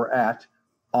to where we're at,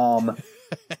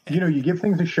 you give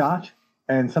things a shot,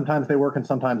 and sometimes they work and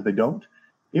sometimes they don't.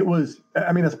 It was,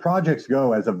 I mean, as projects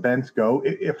go, as events go,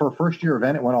 for a first-year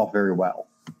event, it went off very well.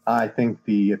 I think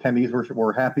the attendees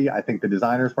were happy. I think the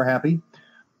designers were happy.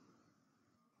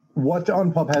 What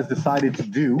Unpub has decided to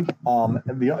do,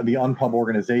 the Unpub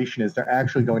organization, is they're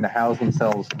actually going to house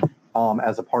themselves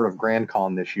as a part of Grand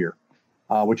Con this year.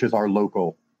 Which is our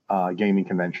local gaming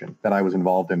convention that I was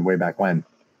involved in way back when.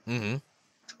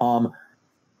 Mm-hmm.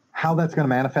 How that's going to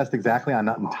manifest exactly, I'm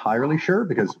not entirely sure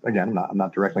because, again, I'm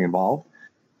not directly involved.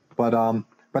 But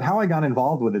how I got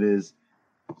involved with it is,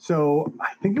 so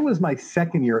I think it was my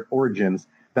second year at Origins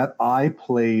that I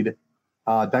played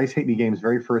Dice Hate Me Game's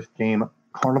very first game,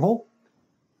 Carnival,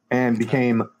 and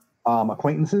became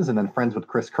acquaintances and then friends with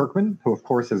Chris Kirkman, who, of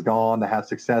course, has gone to have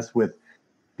success with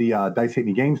the Dice Hate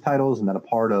Me Games titles, and then a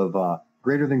part of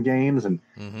Greater Than Games, and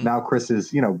now Chris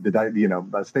is,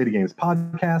 the State of Games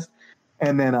podcast.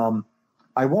 And then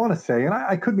I want to say, and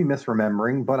I could be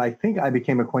misremembering, but I think I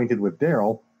became acquainted with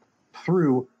Daryl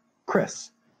through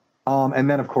Chris. And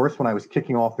then, of course, when I was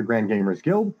kicking off the Grand Gamers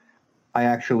Guild, I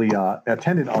actually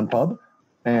attended Unpub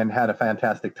and had a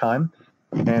fantastic time.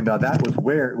 And that was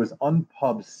where it was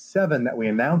Unpub 7 that we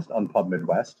announced Unpub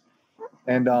Midwest.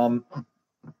 And, and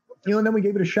then we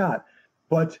gave it a shot.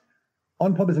 But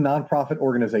Unpub is a nonprofit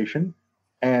organization,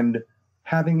 and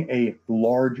having a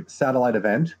large satellite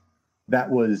event that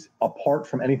was apart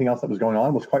from anything else that was going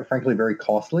on was, quite frankly, very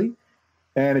costly.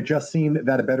 And it just seemed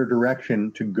that a better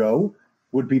direction to go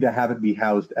would be to have it be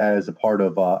housed as a part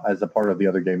of the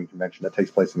other gaming convention that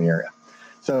takes place in the area.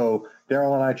 So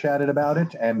Daryl and I chatted about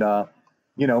it, and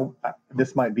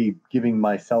this might be giving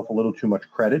myself a little too much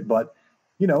credit, but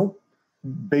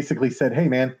basically said, "Hey,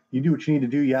 man, you do what you need to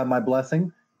do. You have my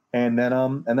blessing." And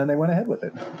then they went ahead with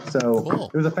it. So cool.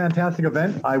 It was a fantastic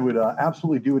event. I would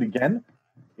absolutely do it again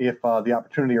if the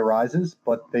opportunity arises.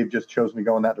 But they've just chosen to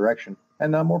go in that direction,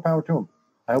 and more power to them.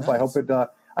 I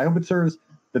hope it serves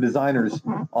the designers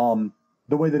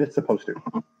the way that it's supposed to.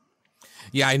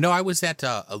 Yeah, I know I was at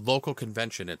a local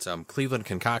convention. It's Cleveland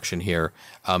Concoction here.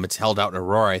 It's held out in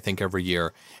Aurora, I think, every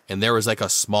year. And there was like a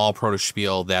small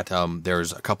proto-spiel that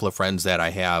there's a couple of friends that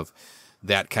I have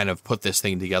that kind of put this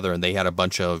thing together, and they had a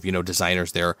bunch of,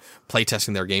 designers there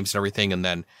playtesting their games and everything. And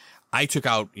then I took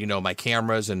out, my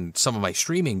cameras and some of my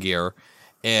streaming gear.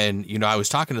 And, I was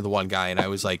talking to the one guy, and I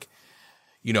was like,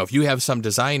 if you have some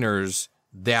designers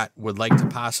that would like to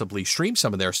possibly stream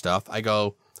some of their stuff, I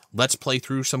go, let's play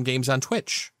through some games on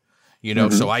Twitch.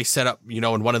 So I set up, in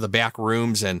one of the back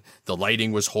rooms, and the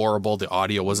lighting was horrible. The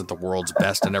audio wasn't the world's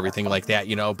best and everything like that,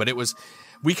 but it was,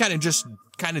 we kind of just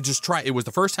tried. It was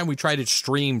the first time we tried to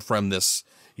stream from this,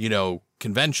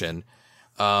 convention.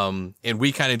 And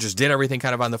we kind of just did everything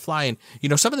kind of on the fly.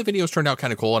 And, some of the videos turned out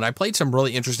kind of cool, and I played some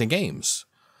really interesting games.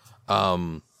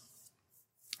 So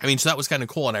that was kind of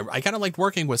cool. And I kind of liked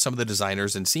working with some of the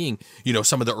designers and seeing,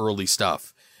 some of the early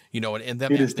stuff, and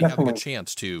them actually having a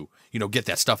chance to, get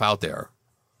that stuff out there.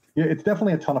 Yeah, it's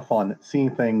definitely a ton of fun seeing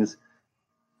things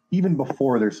even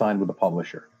before they're signed with the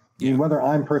publisher. Yeah. I mean, whether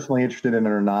I'm personally interested in it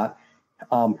or not,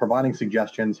 providing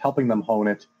suggestions, helping them hone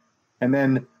it, and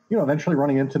then, eventually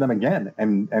running into them again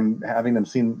and having them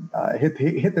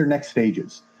hit their next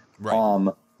stages,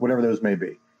 right. Whatever those may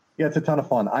be. Yeah, it's a ton of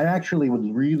fun. I actually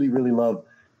would really, really love.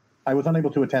 I was unable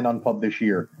to attend Unpub this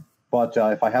year, but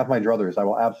if I have my druthers, I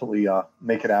will absolutely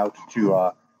make it out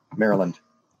to Maryland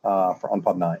for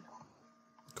Unpub 9.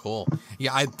 Cool.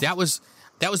 Yeah, that was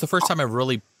the first time I've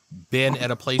really been at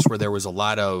a place where there was a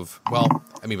lot of,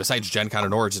 besides Gen Con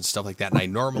and Origins and stuff like that, and I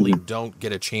normally don't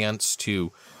get a chance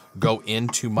to go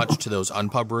into much to those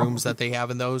Unpub rooms that they have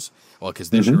in those. Well, because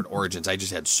this year at Origins, I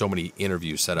just had so many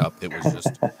interviews set up. It was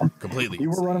just completely You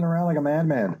were running around like a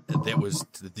madman. It was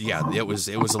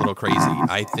a little crazy.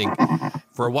 I think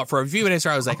for a few minutes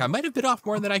there, I was like, I might have bit off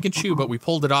more than I can chew, but we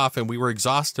pulled it off, and we were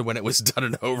exhausted when it was done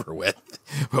and over with.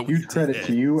 But huge credit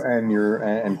to you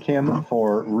and Kim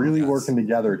for really working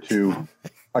together to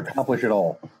accomplish it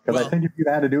all. Because I think if you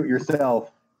had to do it yourself,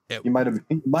 you might have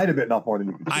bitten off more than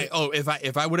you could chew.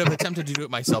 If I would have attempted to do it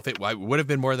myself, it would have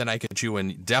been more than I could chew,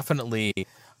 and definitely,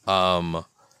 her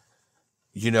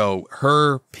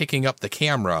picking up the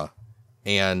camera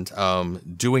and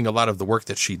doing a lot of the work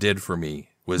that she did for me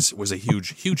was a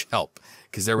huge help,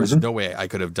 because there was no way I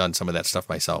could have done some of that stuff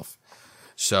myself.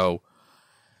 So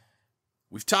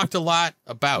we've talked a lot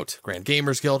about Grand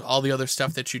Gamers Guild, all the other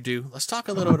stuff that you do. Let's talk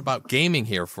a little bit about gaming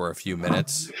here for a few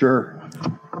minutes. Sure.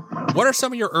 What are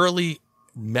some of your early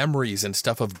memories and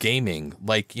stuff of gaming?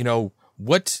 Like,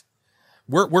 what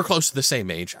we're close to the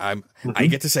same age. I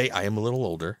get to say I am a little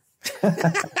older.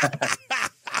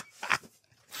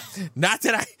 Not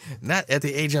at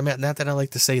the age I'm at. Not that I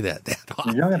like to say that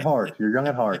often. You're young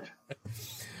at heart.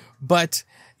 But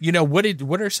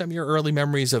what are some of your early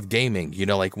memories of gaming?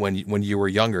 Like when you were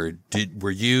younger,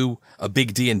 were you a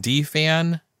big D&D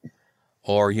fan,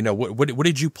 or what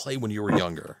did you play when you were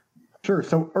younger? Sure.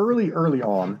 So early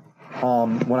on,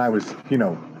 when I was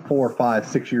 4, 5,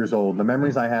 6 years old, the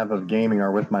memories I have of gaming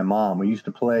are with my mom. We used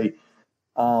to play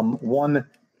one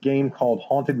game called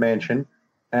Haunted Mansion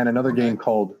and another game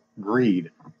called Greed.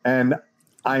 And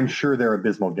I'm sure they're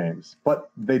abysmal games,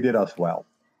 but they did us well.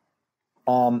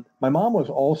 My mom was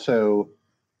also,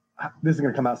 this is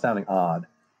going to come out sounding odd,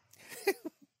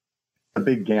 a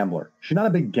big gambler. She's not a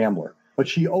big gambler, but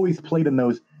she always played in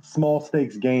those small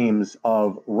stakes games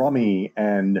of rummy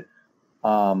and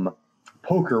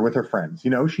poker with her friends.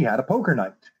 She had a poker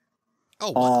night.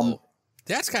 Oh, wow.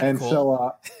 That's kind of cool.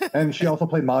 So, and she also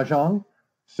played Mahjong.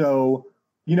 So,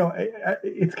 you know,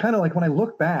 it's kind of like when I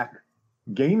look back,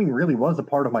 gaming really was a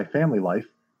part of my family life,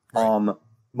 Right.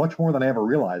 much more than I ever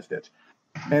realized it.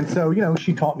 And so, you know,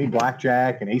 she taught me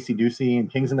blackjack and AC Deucey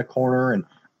and Kings in the Corner and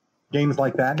games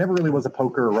like that. Never really was a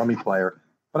poker or rummy player,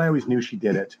 but I always knew she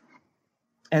did it.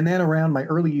 And then around my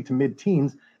early to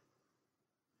mid-teens,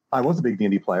 I was a big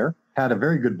D&D player, had a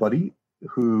very good buddy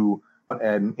who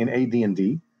in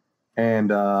AD&D,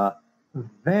 and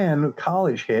then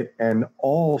college hit, and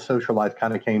all social life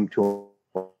kind of came to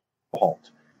a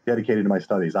halt, dedicated to my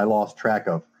studies. I lost track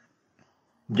of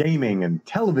gaming and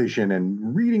television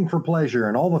and reading for pleasure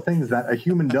and all the things that a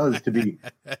human does to be,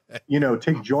 you know,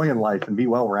 take joy in life and be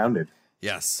well-rounded.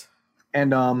 Yes.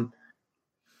 And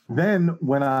then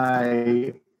when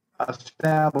I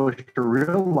established a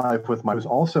real life with I was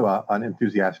also an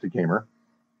enthusiastic gamer.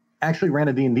 Actually ran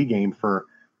a D&D game for,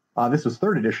 this was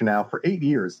 3rd edition now, for 8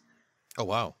 years. Oh,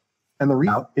 wow. And the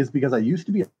reason is because I used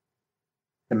to be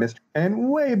a mystery. And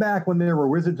way back when there were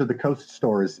Wizards of the Coast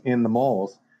stores in the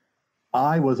malls,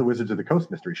 I was a Wizards of the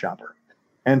Coast mystery shopper.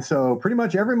 And so pretty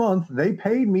much every month they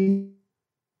paid me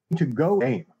to go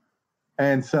game.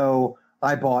 And so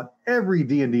I bought every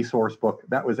D&D source book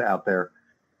that was out there.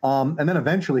 And then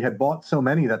eventually had bought so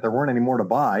many that there weren't any more to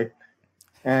buy.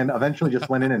 And eventually just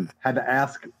went in and had to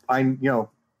ask,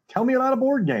 tell me about a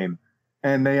board game.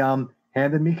 And they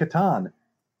handed me Catan.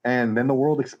 And then the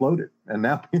world exploded. And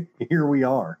now here we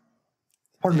are.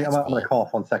 Pardon me, I'm going to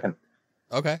cough 1 second.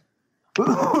 Okay.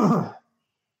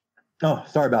 Oh,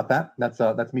 sorry about that.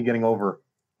 That's me getting over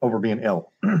being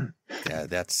ill. Yeah,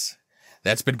 that's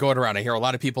been going around. I hear a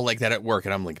lot of people like that at work,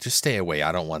 and I'm like, just stay away.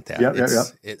 I don't want that.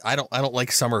 Yep. I don't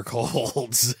like summer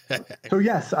colds. So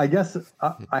yes, I guess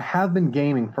I have been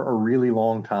gaming for a really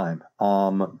long time.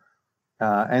 But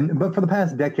for the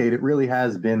past decade, it really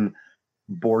has been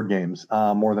board games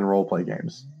more than role play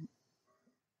games.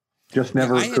 Just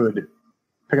never could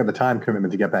pick up the time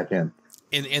commitment to get back in.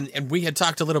 And we had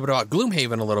talked a little bit about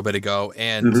Gloomhaven a little bit ago,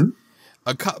 and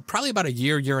probably about a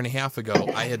year and a half ago,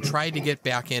 I had tried to get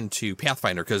back into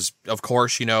Pathfinder because, of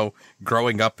course,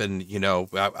 growing up and,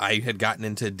 I had gotten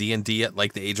into D&D at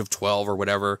like the age of 12 or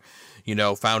whatever,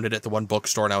 found it at the one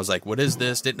bookstore, and I was like, what is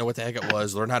this? Didn't know what the heck it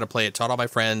was, learned how to play it, taught all my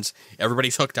friends.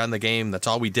 Everybody's hooked on the game. That's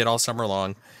all we did all summer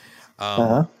long.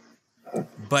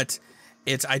 But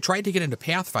I tried to get into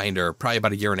Pathfinder probably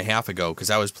about a year and a half ago because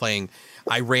I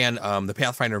ran the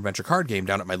Pathfinder Adventure card game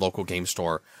down at my local game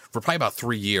store for probably about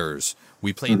 3 years.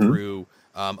 We played through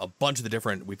a bunch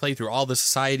of we played through all the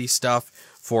society stuff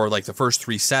for like the first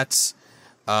 3 sets.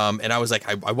 And I was like,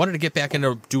 I wanted to get back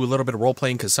into do a little bit of role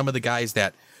playing because some of the guys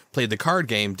that played the card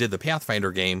game did the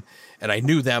Pathfinder game, and I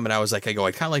knew them, and I was like, I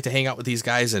kind of like to hang out with these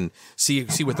guys and see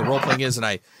what the role playing is. And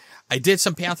I did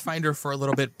some Pathfinder for a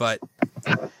little bit, but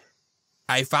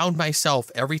I found myself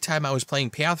every time I was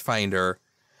playing Pathfinder,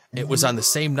 it was on the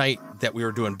same night that we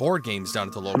were doing board games down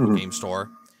at the local game store.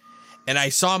 And I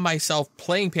saw myself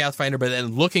playing Pathfinder, but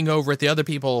then looking over at the other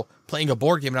people playing a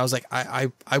board game, and I was like,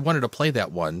 I wanted to play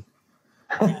that one.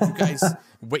 You guys,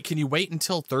 can you wait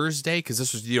until Thursday? Because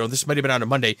this was, this might have been on a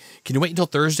Monday. Can you wait until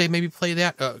Thursday, maybe play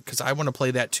that? Because I want to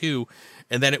play that too.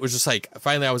 And then it was just like,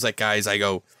 finally I was like, guys, I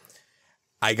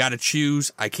got to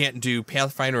choose. I can't do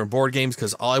Pathfinder and board games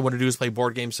because all I want to do is play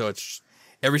board games. So it's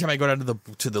every time I go down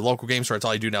to the local game store, it's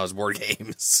all I do now is board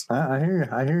games. I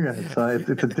hear you.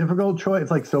 It's a difficult choice.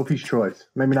 It's like Sophie's Choice.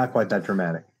 Maybe not quite that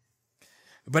dramatic.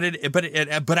 But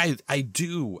I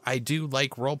do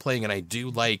like role playing, and I do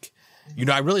like,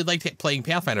 I really liked playing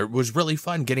Pathfinder. It was really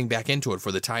fun getting back into it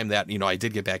for the time that, I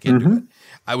did get back into it.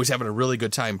 I was having a really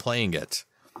good time playing it.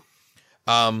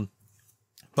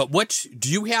 But what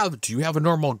do you have a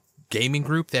normal gaming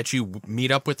group that you meet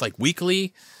up with like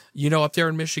weekly, up there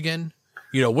in Michigan?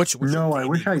 I wish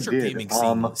I did.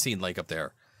 Gaming scene like up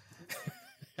there?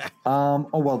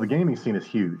 Well, the gaming scene is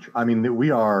huge. I mean, we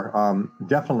are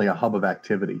definitely a hub of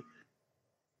activity.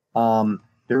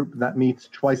 That meets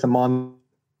twice a month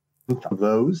of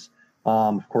those.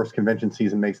 Of course, convention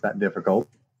season makes that difficult.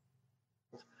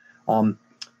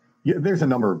 There's a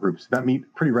number of groups that meet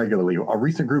pretty regularly. A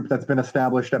recent group that's been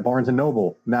established at Barnes &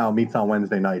 Noble now meets on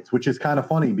Wednesday nights, which is kind of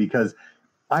funny because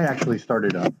I actually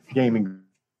started a gaming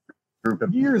group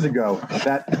years ago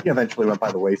that eventually went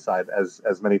by the wayside,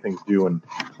 as many things do, and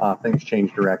things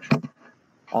change direction.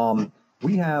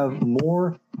 We have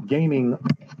more gaming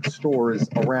stores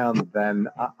around than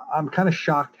I'm kind of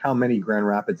shocked how many Grand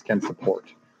Rapids can support.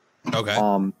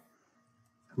 Okay.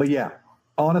 But yeah,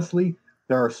 honestly,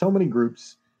 there are so many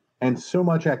groups and so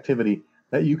much activity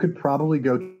that you could probably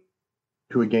go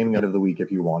to a gaming night of the week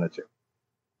if you wanted to.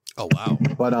 Oh, wow.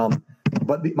 But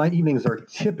but my evenings are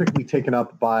typically taken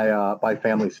up by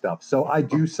family stuff. So I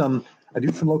do some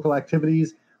local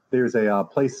activities. There's a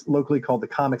place locally called the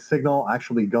Comic Signal.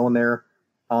 Actually going there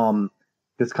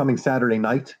this coming Saturday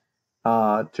night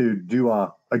to do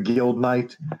a guild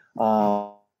night.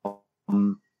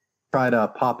 Try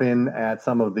to pop in at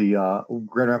some of the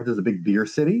Grand Rapids is a big beer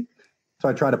city, so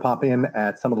I try to pop in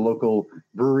at some of the local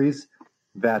breweries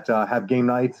that have game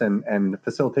nights and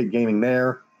facilitate gaming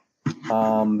there.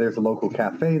 There's a local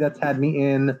cafe that's had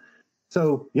me in.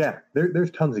 So yeah,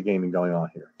 there's tons of gaming going on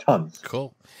here. Tons.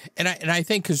 Cool. And I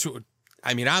think because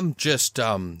I'm just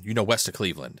west of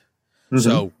Cleveland, Mm-hmm.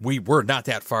 so we're not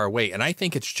that far away, and I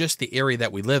think it's just the area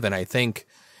that we live in. I think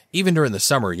even during the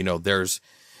summer, there's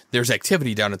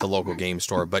activity down at the local game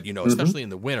store, but especially in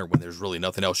the winter when there's really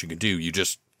nothing else you can do, you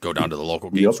just go down to the local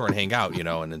game store and hang out,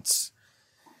 and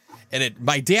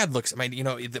my dad looks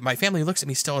at my family looks at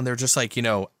me still, and they're just like,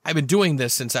 I've been doing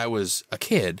this since I was a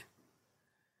kid.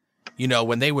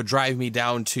 When they would drive me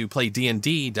down to play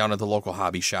D&D down at the local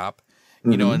hobby shop,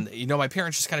 and my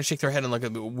parents just kind of shake their head and look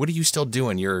at me. What are you still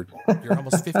doing? You're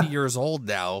almost 50 years old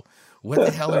now. What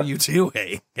the hell are you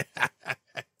doing?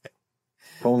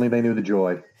 If only they knew the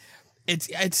joy.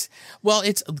 It's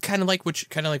kind of like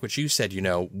what you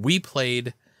said. We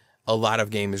played a lot of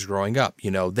games growing up.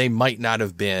 They might not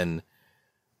have been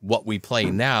what we play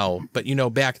now, but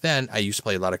back then I used to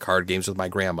play a lot of card games with my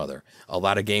grandmother, a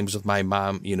lot of games with my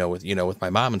mom, with my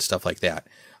mom and stuff like that.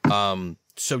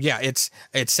 So yeah,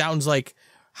 it sounds like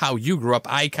how you grew up.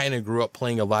 I kind of grew up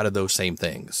playing a lot of those same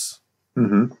things.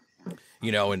 Mm-hmm.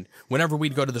 And whenever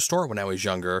we'd go to the store when I was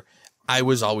younger, I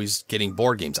was always getting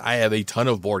board games. I have a ton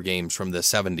of board games from the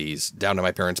 70s down in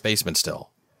my parents' basement still.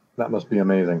 That must be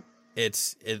amazing.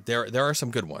 There are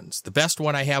some good ones. The best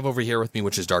one I have over here with me,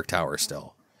 which is Dark Tower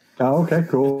still. Oh, okay,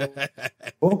 cool.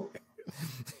 Cool.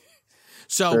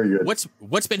 So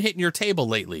what's been hitting your table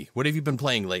lately? What have you been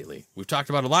playing lately? We've talked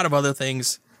about a lot of other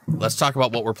things. Let's talk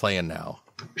about what we're playing now.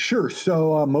 Sure.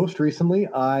 So most recently,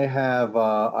 I've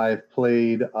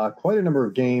played quite a number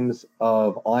of games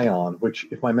of Ion, which,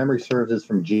 if my memory serves, is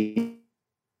from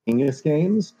Genius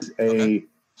Games, a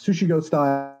Sushi Go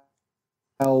style.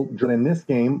 In this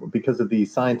game, because of the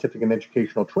scientific and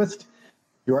educational twist,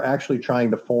 you're actually trying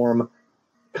to form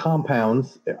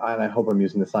compounds, and I hope I'm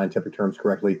using the scientific terms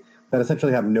correctly, that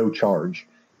essentially have no charge.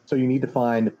 So you need to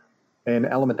find an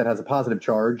element that has a positive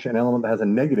charge, an element that has a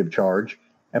negative charge,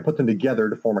 and put them together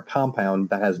to form a compound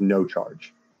that has no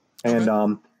charge.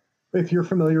 And if you're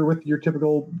familiar with your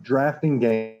typical drafting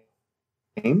game,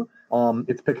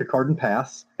 it's pick a card and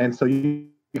pass. And so you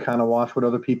kind of watch what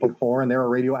other people are for, and there are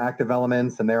radioactive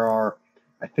elements, and there are,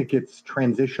 I think it's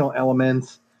transitional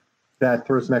elements that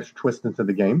throw some extra twist into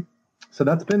the game. So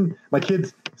my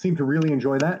kids seem to really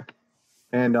enjoy that.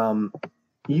 And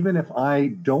even if I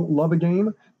don't love a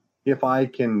game, if I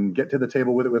can get to the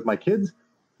table with it with my kids,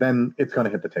 then it's going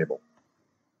to hit the table.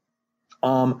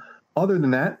 Other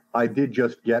than that, I did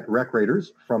just get Wreck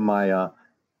Raiders from my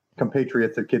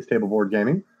compatriots at Kids Table Board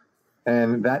Gaming.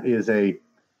 And that is a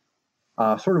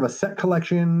sort of a set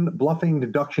collection bluffing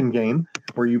deduction game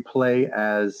where you play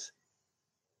as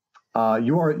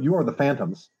you are the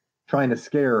phantoms trying to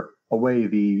scare away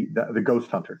the ghost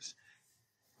hunters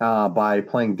by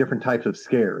playing different types of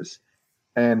scares.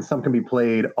 And some can be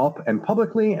played up and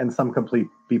publicly, and some can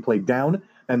be played down,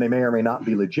 and they may or may not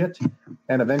be legit.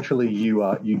 And eventually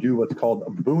you do what's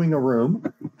called booing a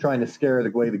room, trying to scare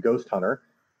away the ghost hunter.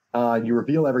 You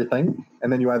reveal everything,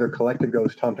 and then you either collect the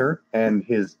ghost hunter and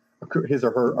his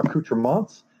or her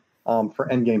accoutrements for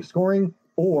endgame scoring,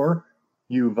 or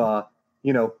you've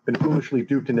been foolishly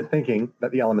duped into thinking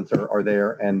that the elements are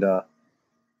there, and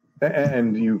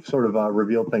you've sort of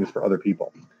revealed things for other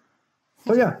people.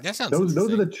 So yeah, those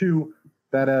are the two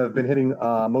that have been hitting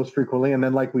most frequently. And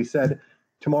then, like we said,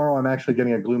 tomorrow I'm actually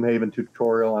getting a Gloomhaven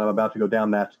tutorial, and I'm about to go down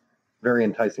that very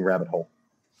enticing rabbit hole.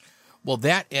 Well,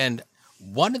 that, and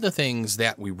one of the things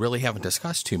that we really haven't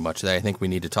discussed too much that I think we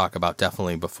need to talk about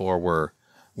definitely before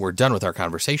we're done with our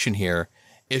conversation here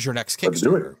is your next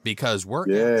Kickstarter, because we're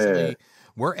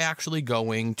actually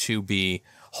going to be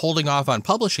holding off on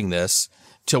publishing this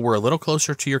till we're a little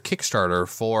closer to your Kickstarter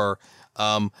for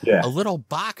a little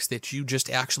box that you just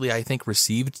actually, I think,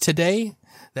 received today.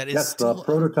 That is still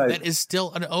prototype. That is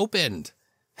still unopened.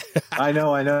 I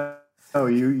know. Oh,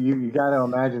 you got to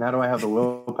imagine, how do I have the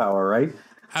willpower, right?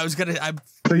 I'm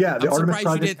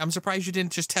surprised you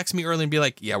didn't just text me early and be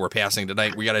like, "Yeah, we're passing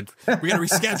tonight. We gotta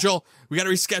reschedule. We gotta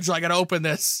reschedule. I gotta open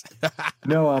this."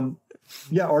 No,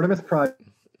 Artemis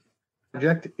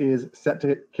Project is set to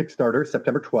hit Kickstarter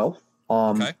September 12th.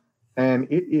 And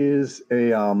it is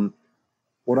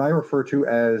what I refer to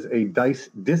as a dice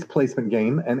displacement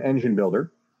game and engine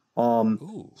builder.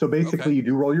 So basically, you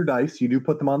do roll your dice, you do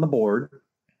put them on the board,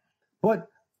 but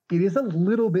it is a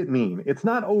little bit mean. It's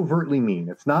not overtly mean.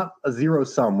 It's not a zero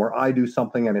sum where I do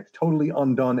something and it's totally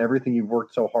undone everything you've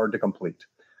worked so hard to complete.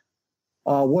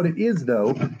 What it is,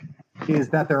 though, is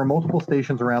that there are multiple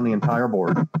stations around the entire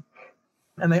board,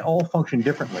 and they all function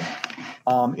differently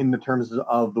in the terms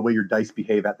of the way your dice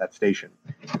behave at that station.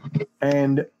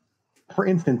 And for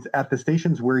instance, at the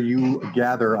stations where you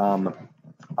gather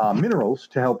minerals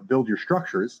to help build your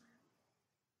structures,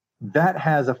 that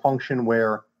has a function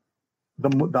where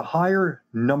the higher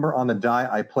number on the die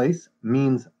I place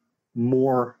means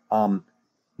more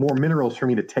minerals for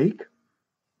me to take.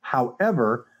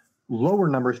 However, lower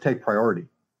numbers take priority.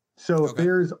 So if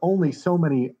there's only so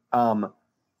many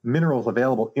minerals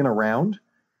available in a round,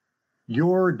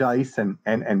 your dice and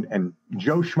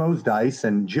Joe Schmo's dice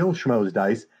and Jill Schmo's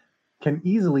dice can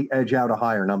easily edge out a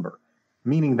higher number,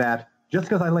 meaning that just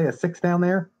because I lay a 6 down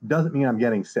there doesn't mean I'm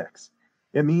getting 6.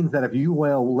 It means that if you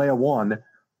lay a 1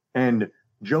 and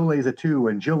Joe lays a 2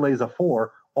 and Jill lays a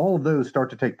 4, all of those start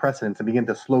to take precedence and begin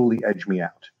to slowly edge me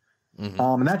out.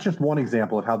 And that's just one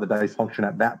example of how the dice function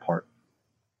at that part.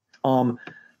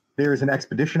 There's an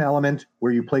expedition element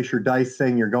where you place your dice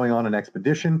saying you're going on an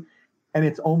expedition, and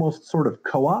it's almost sort of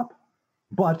co-op,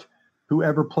 but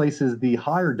whoever places the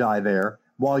higher die there,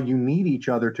 while you need each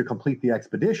other to complete the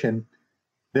expedition,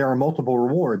 there are multiple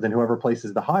rewards, and whoever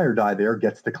places the higher die there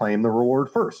gets to claim the reward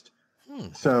first.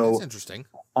 So that's interesting.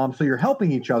 So you're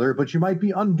helping each other, but you might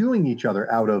be undoing each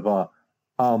other out of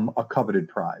a coveted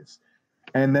prize.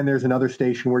 And then there's another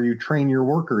station where you train your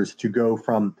workers to go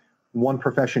from one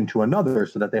profession to another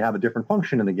so that they have a different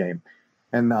function in the game.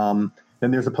 And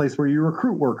then there's a place where you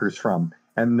recruit workers from,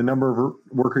 and the number of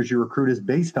workers you recruit is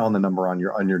based on the number on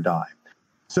your die.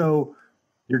 So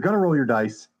you're going to roll your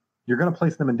dice, you're going to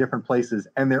place them in different places,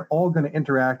 and they're all going to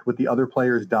interact with the other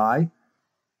player's die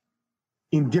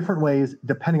in different ways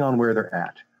depending on where they're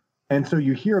at. And so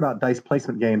you hear about dice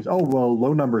placement games, oh, well,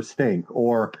 low numbers stink,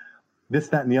 or this,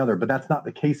 that, and the other, but that's not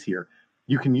the case here.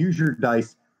 You can use your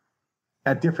dice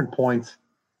at different points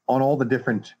on all the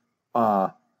different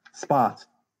spots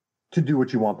to do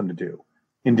what you want them to do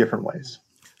in different ways.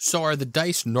 So are the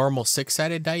dice normal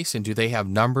 6-sided dice, and do they have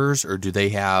numbers, or do they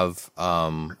have,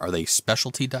 are they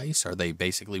specialty dice? Are they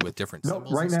basically with different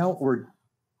symbols? Right now, we're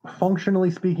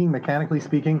functionally speaking, mechanically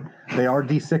speaking, they are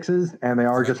D6s, and they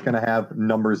are just going to have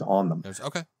numbers on them.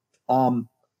 Okay.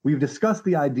 We've discussed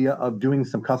the idea of doing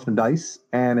some custom dice,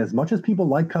 and as much as people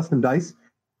like custom dice,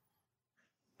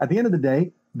 at the end of the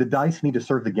day, the dice need to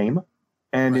serve the game.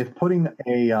 And if putting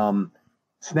a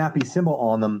snappy symbol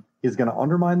on them is going to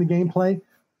undermine the gameplay,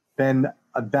 then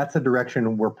that's a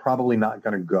direction we're probably not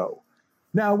going to go.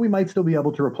 Now, we might still be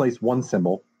able to replace one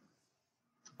symbol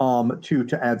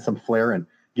to add some flair and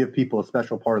give people a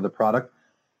special part of the product.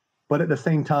 But at the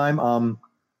same time,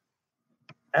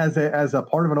 as a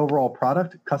part of an overall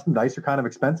product, custom dice are kind of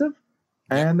expensive,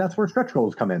 and that's where stretch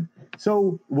goals come in.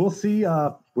 So we'll see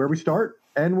where we start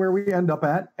and where we end up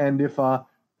at, and if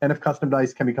custom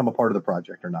dice can become a part of the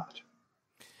project or not.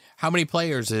 How many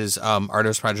players is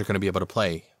Ardos Project going to be able to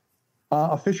play?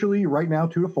 Officially, right now,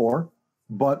 2 to 4,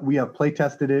 but we have play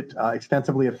tested it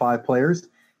extensively at 5 players,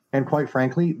 and quite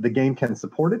frankly, the game can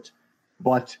support it,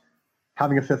 but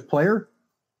having a 5th player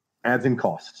adds in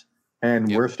costs,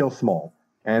 and we're still small.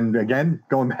 And again,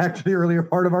 going back to the earlier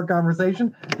part of our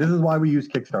conversation, this is why we use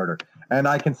Kickstarter. And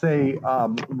I can say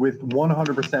with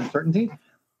 100% certainty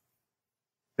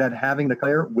that having the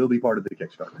player will be part of the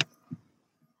Kickstarter.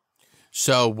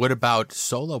 So what about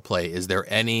solo play? Is there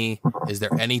any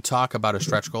talk about a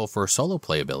stretch goal for solo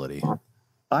playability?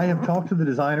 I have talked to the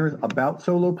designers about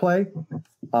solo play.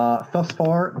 Thus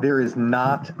far, there is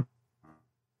not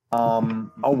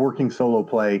a working solo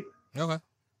play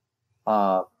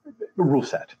rule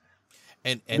set.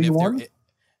 And if there,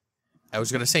 I was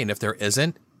going to say, and if there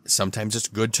isn't, sometimes it's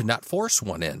good to not force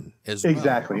one in as well.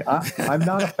 Exactly. I'm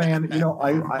not a fan.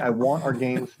 I want our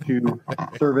games to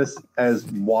service as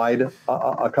wide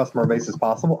a customer base as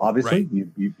possible. Obviously,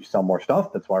 you sell more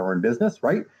stuff. That's why we're in business,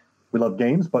 right? We love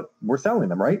games, but we're selling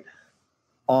them, right?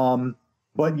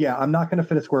 But yeah, I'm not going to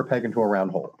fit a square peg into a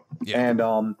round hole. Yeah.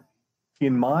 And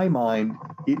in my mind,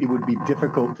 it would be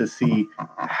difficult to see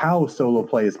how solo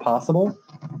play is possible.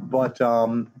 But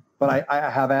I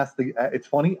have asked it's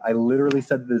funny. I literally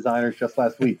said to the designers just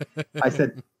last week, I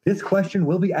said, this question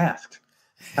will be asked.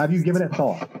 Have you given it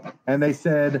thought? And they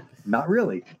said, not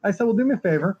really. I said, well, do me a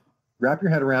favor. Wrap your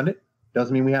head around it.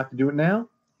 Doesn't mean we have to do it now.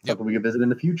 Something we can visit in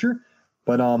the future.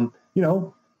 But,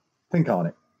 think on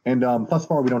it. And thus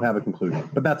far, we don't have a conclusion,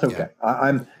 but that's okay. Yeah.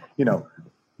 I'm,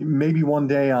 maybe one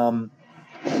day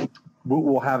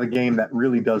we'll have a game that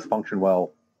really does function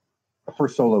well for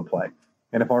solo play.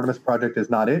 And if Artemis Project is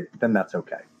not it, then that's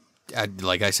okay.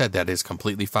 Like I said, that is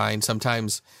completely fine.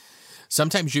 Sometimes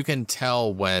you can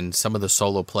tell when some of the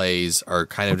solo plays are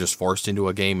kind of just forced into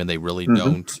a game and they really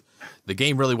don't. The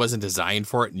game really wasn't designed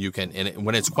for it, and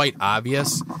when it's quite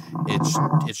obvious,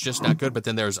 it's just not good. But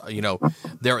then there's,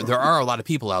 there are a lot of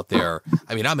people out there.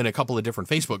 I mean, I'm in a couple of different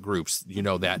Facebook groups,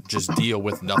 that just deal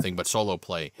with nothing but solo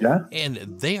play. Yeah.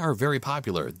 And they are very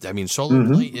popular. I mean,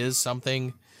 solo play is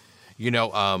something,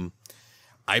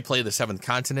 I play the Seventh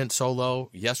Continent solo.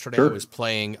 Yesterday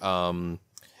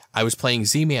I was playing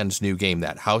Z-Man's new game,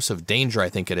 that House of Danger, I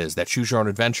think it is, that Choose Your Own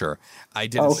Adventure. I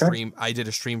did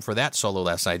a stream for that solo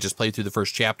last night. I just played through the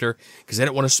first chapter because I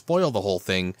didn't want to spoil the whole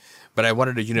thing, but I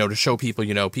wanted to, to show people,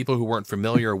 people who weren't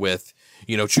familiar with,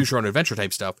 Choose Your Own Adventure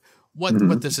type stuff,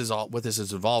 what this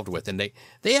is involved with. And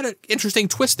they had an interesting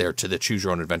twist there to the Choose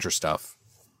Your Own Adventure stuff.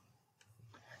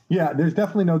 Yeah, there's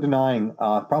definitely no denying,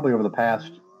 probably over the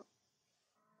past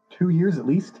 2 years at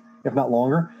least, if not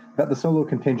longer, that the solo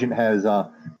contingent has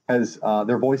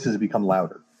their voices become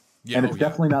louder. Yeah, and it's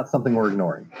definitely not something we're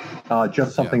ignoring.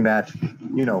 Just something that,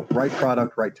 right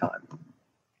product, right time.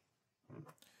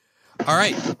 All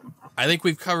right. I think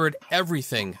we've covered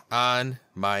everything on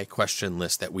my question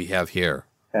list that we have here.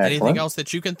 Excellent. Anything else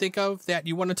that you can think of that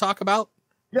you want to talk about?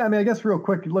 Yeah, I mean, I guess real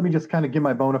quick, let me just kind of give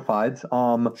my bona fides.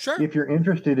 Sure. If you're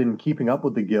interested in keeping up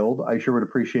with the Guild, I sure would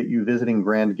appreciate you visiting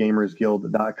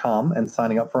grandgamersguild.com and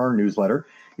signing up for our newsletter.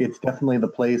 It's definitely the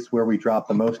place where we drop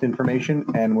the most information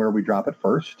and where we drop it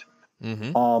first.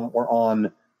 We're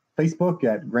on Facebook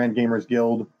at Grand Gamers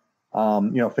Guild,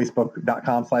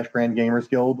 facebook.com/Grand Gamers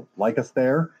Guild. Like us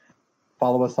there.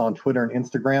 Follow us on Twitter and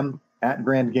Instagram at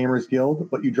Grand Gamers Guild,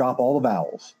 but you drop all the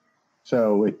vowels.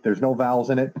 So there's no vowels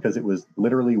in it because it was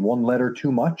literally one letter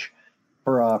too much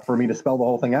for me to spell the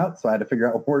whole thing out. So I had to figure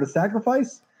out what word to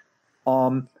sacrifice.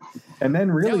 And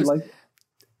then really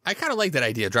I kind of like that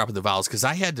idea of dropping the vowels because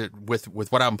I had to,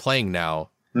 with what I'm playing now,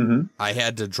 I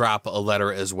had to drop a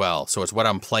letter as well. So it's what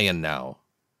I'm playing now.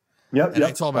 Yep. And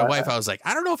I told my wife, I was like,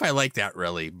 I don't know if I like that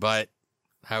really, but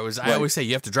I always say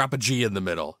you have to drop a G in the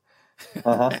middle.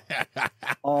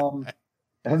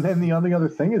 And then the only other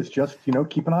thing is just,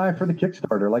 keep an eye for the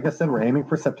Kickstarter. Like I said, we're aiming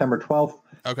for September 12th.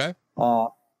 Okay.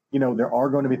 There are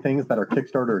going to be things that are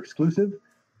Kickstarter exclusive.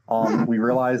 We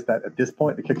realize that at this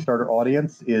point, the Kickstarter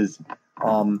audience is,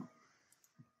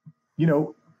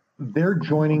 they're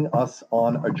joining us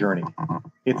on a journey.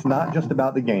 It's not just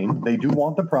about the game. They do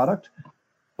want the product,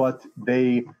 but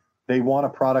they want a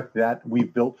product that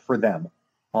we've built for them.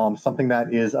 Something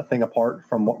that is a thing apart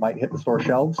from what might hit the store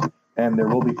shelves. And there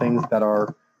will be things that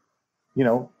are,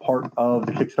 part of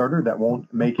the Kickstarter that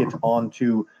won't make it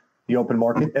onto the open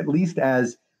market, at least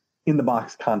as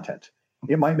in-the-box content.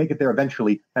 It might make it there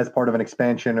eventually as part of an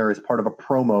expansion or as part of a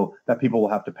promo that people will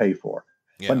have to pay for,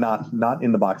 but not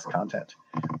in-the-box content.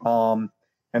 And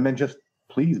then just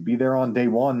please be there on day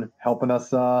one, helping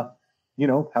us, have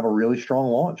a really strong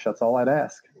launch. That's all I'd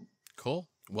ask. Cool.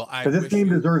 Well, because this game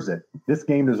deserves it. This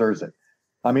game deserves it.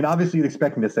 I mean, obviously you'd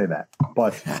expect me to say that,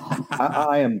 but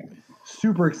I am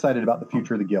super excited about the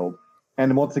future of the Guild.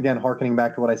 And once again, hearkening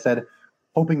back to what I said,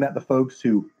 hoping that the folks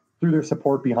who threw their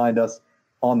support behind us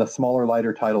on the smaller,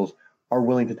 lighter titles are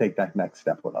willing to take that next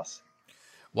step with us.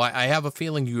 Well, I have a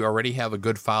feeling you already have a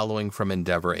good following from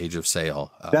Endeavor Age of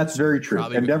Sail. That's very true.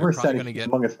 Endeavor set a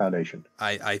humongous foundation.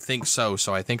 I think so.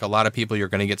 So I think a lot of people, you're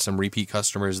going to get some repeat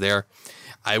customers there.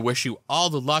 I wish you all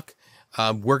the luck.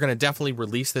 We're going to definitely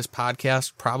release this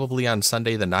podcast probably on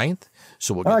Sunday the 9th.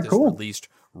 So we'll get this released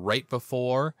right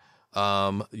before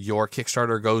your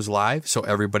Kickstarter goes live. So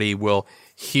everybody will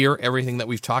hear everything that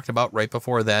we've talked about right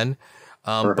before then.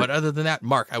 But other than that,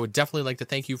 Mark, I would definitely like to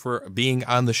thank you for being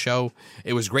on the show.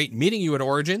 It was great meeting you at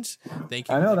Origins. Thank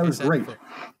you. I know, that was great.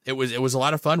 It was a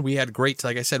lot of fun. We had a great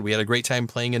time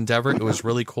playing Endeavor. It was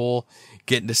really cool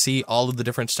getting to see all of the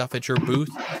different stuff at your booth.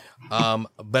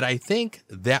 But I think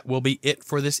that will be it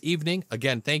for this evening.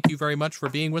 Again, thank you very much for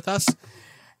being with us.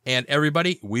 And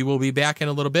everybody, we will be back in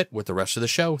a little bit with the rest of the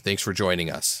show. Thanks for joining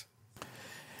us.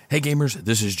 Hey gamers,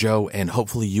 this is Joe, and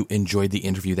hopefully you enjoyed the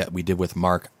interview that we did with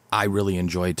Mark. I really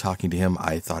enjoyed talking to him.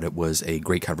 I thought it was a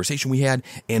great conversation we had,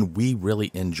 and we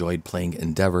really enjoyed playing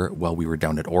Endeavor while we were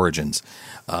down at Origins.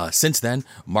 Since then,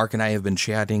 Mark and I have been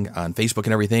chatting on Facebook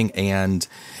and everything, and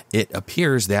it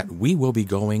appears that we will be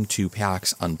going to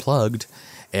PAX Unplugged,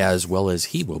 as well as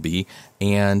he will be,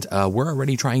 and we're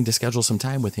already trying to schedule some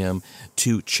time with him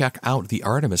to check out the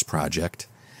Artemis Project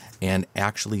and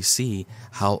actually see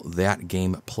how that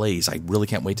game plays. I really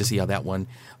can't wait to see how that one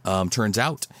turns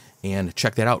out. And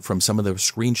check that out from some of the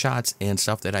screenshots and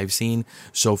stuff that I've seen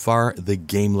so far. The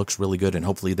game looks really good, and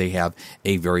hopefully they have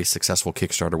a very successful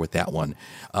Kickstarter with that one.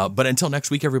 But until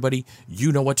next week, everybody,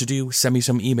 you know what to do. Send me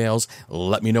some emails.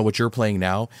 Let me know what you're playing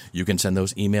now. You can send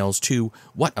those emails to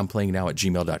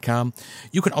whatimplayingnow@gmail.com.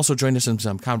 You can also join us in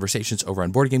some conversations over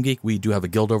on Board Game Geek. We do have a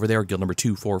guild over there, guild number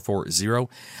 2440.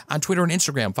 On Twitter and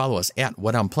Instagram, follow us at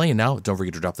What I'm Playing Now. Don't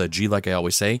forget to drop the G like I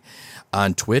always say.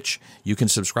 On Twitch, you can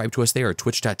subscribe to us there at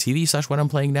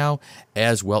twitch.tv/whatimplayingnow,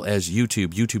 as well as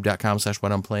YouTube,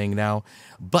 youtube.com/whatimplayingnow.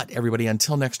 But everybody,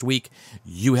 until next week,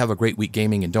 you have a great week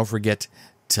gaming, and don't forget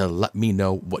to let me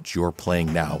know what you're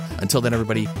playing now. Until then,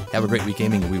 everybody, have a great week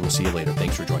gaming, and we will see you later.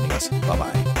 Thanks for joining us.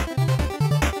 Bye-bye.